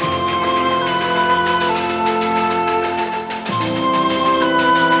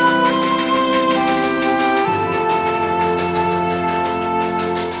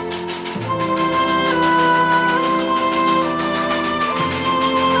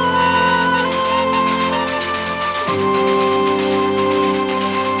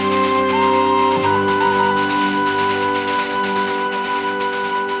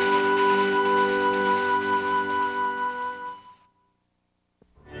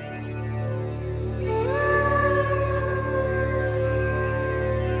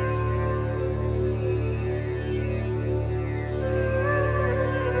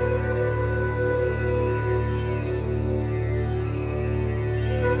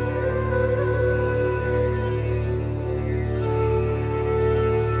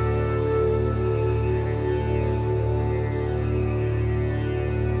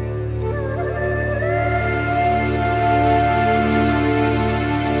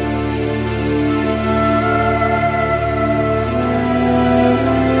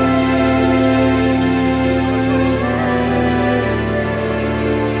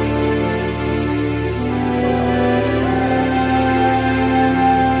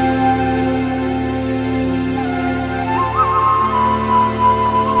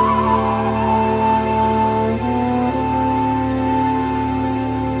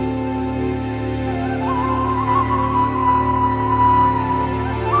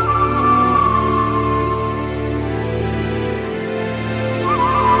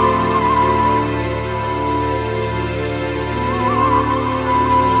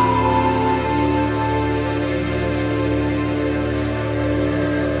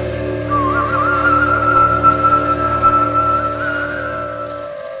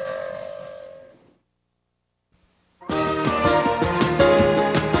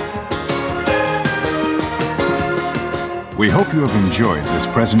 We hope you have enjoyed this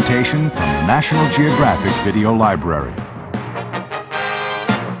presentation from the National Geographic Video Library.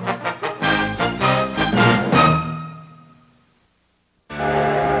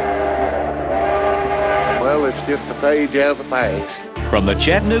 Well, it's just a page out of the past. From the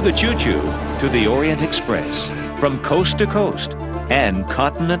Chattanooga Choo Choo to the Orient Express, from coast to coast and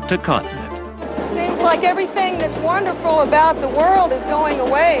continent to continent. Seems like everything that's wonderful about the world is going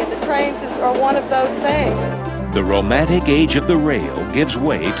away, and the trains are one of those things. The romantic age of the rail gives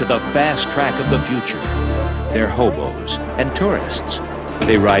way to the fast track of the future. They're hobos and tourists.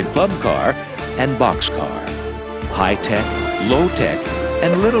 They ride club car and boxcar, high-tech, low-tech,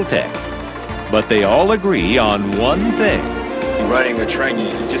 and little-tech. But they all agree on one thing. Riding a train,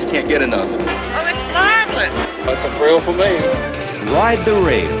 you just can't get enough. Oh, it's marvelous! That's a thrill for me. Ride the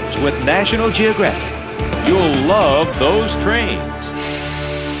rails with National Geographic. You'll love those trains.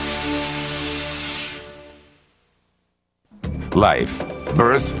 Life,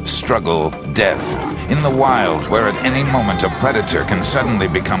 birth, struggle, death. In the wild, where at any moment a predator can suddenly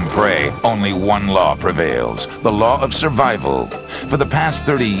become prey, only one law prevails, the law of survival. For the past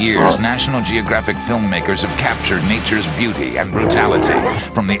 30 years, National Geographic filmmakers have captured nature's beauty and brutality,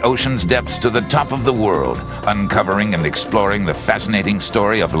 from the ocean's depths to the top of the world, uncovering and exploring the fascinating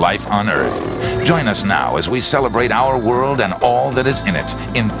story of life on Earth. Join us now as we celebrate our world and all that is in it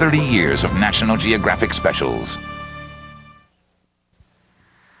in 30 years of National Geographic specials.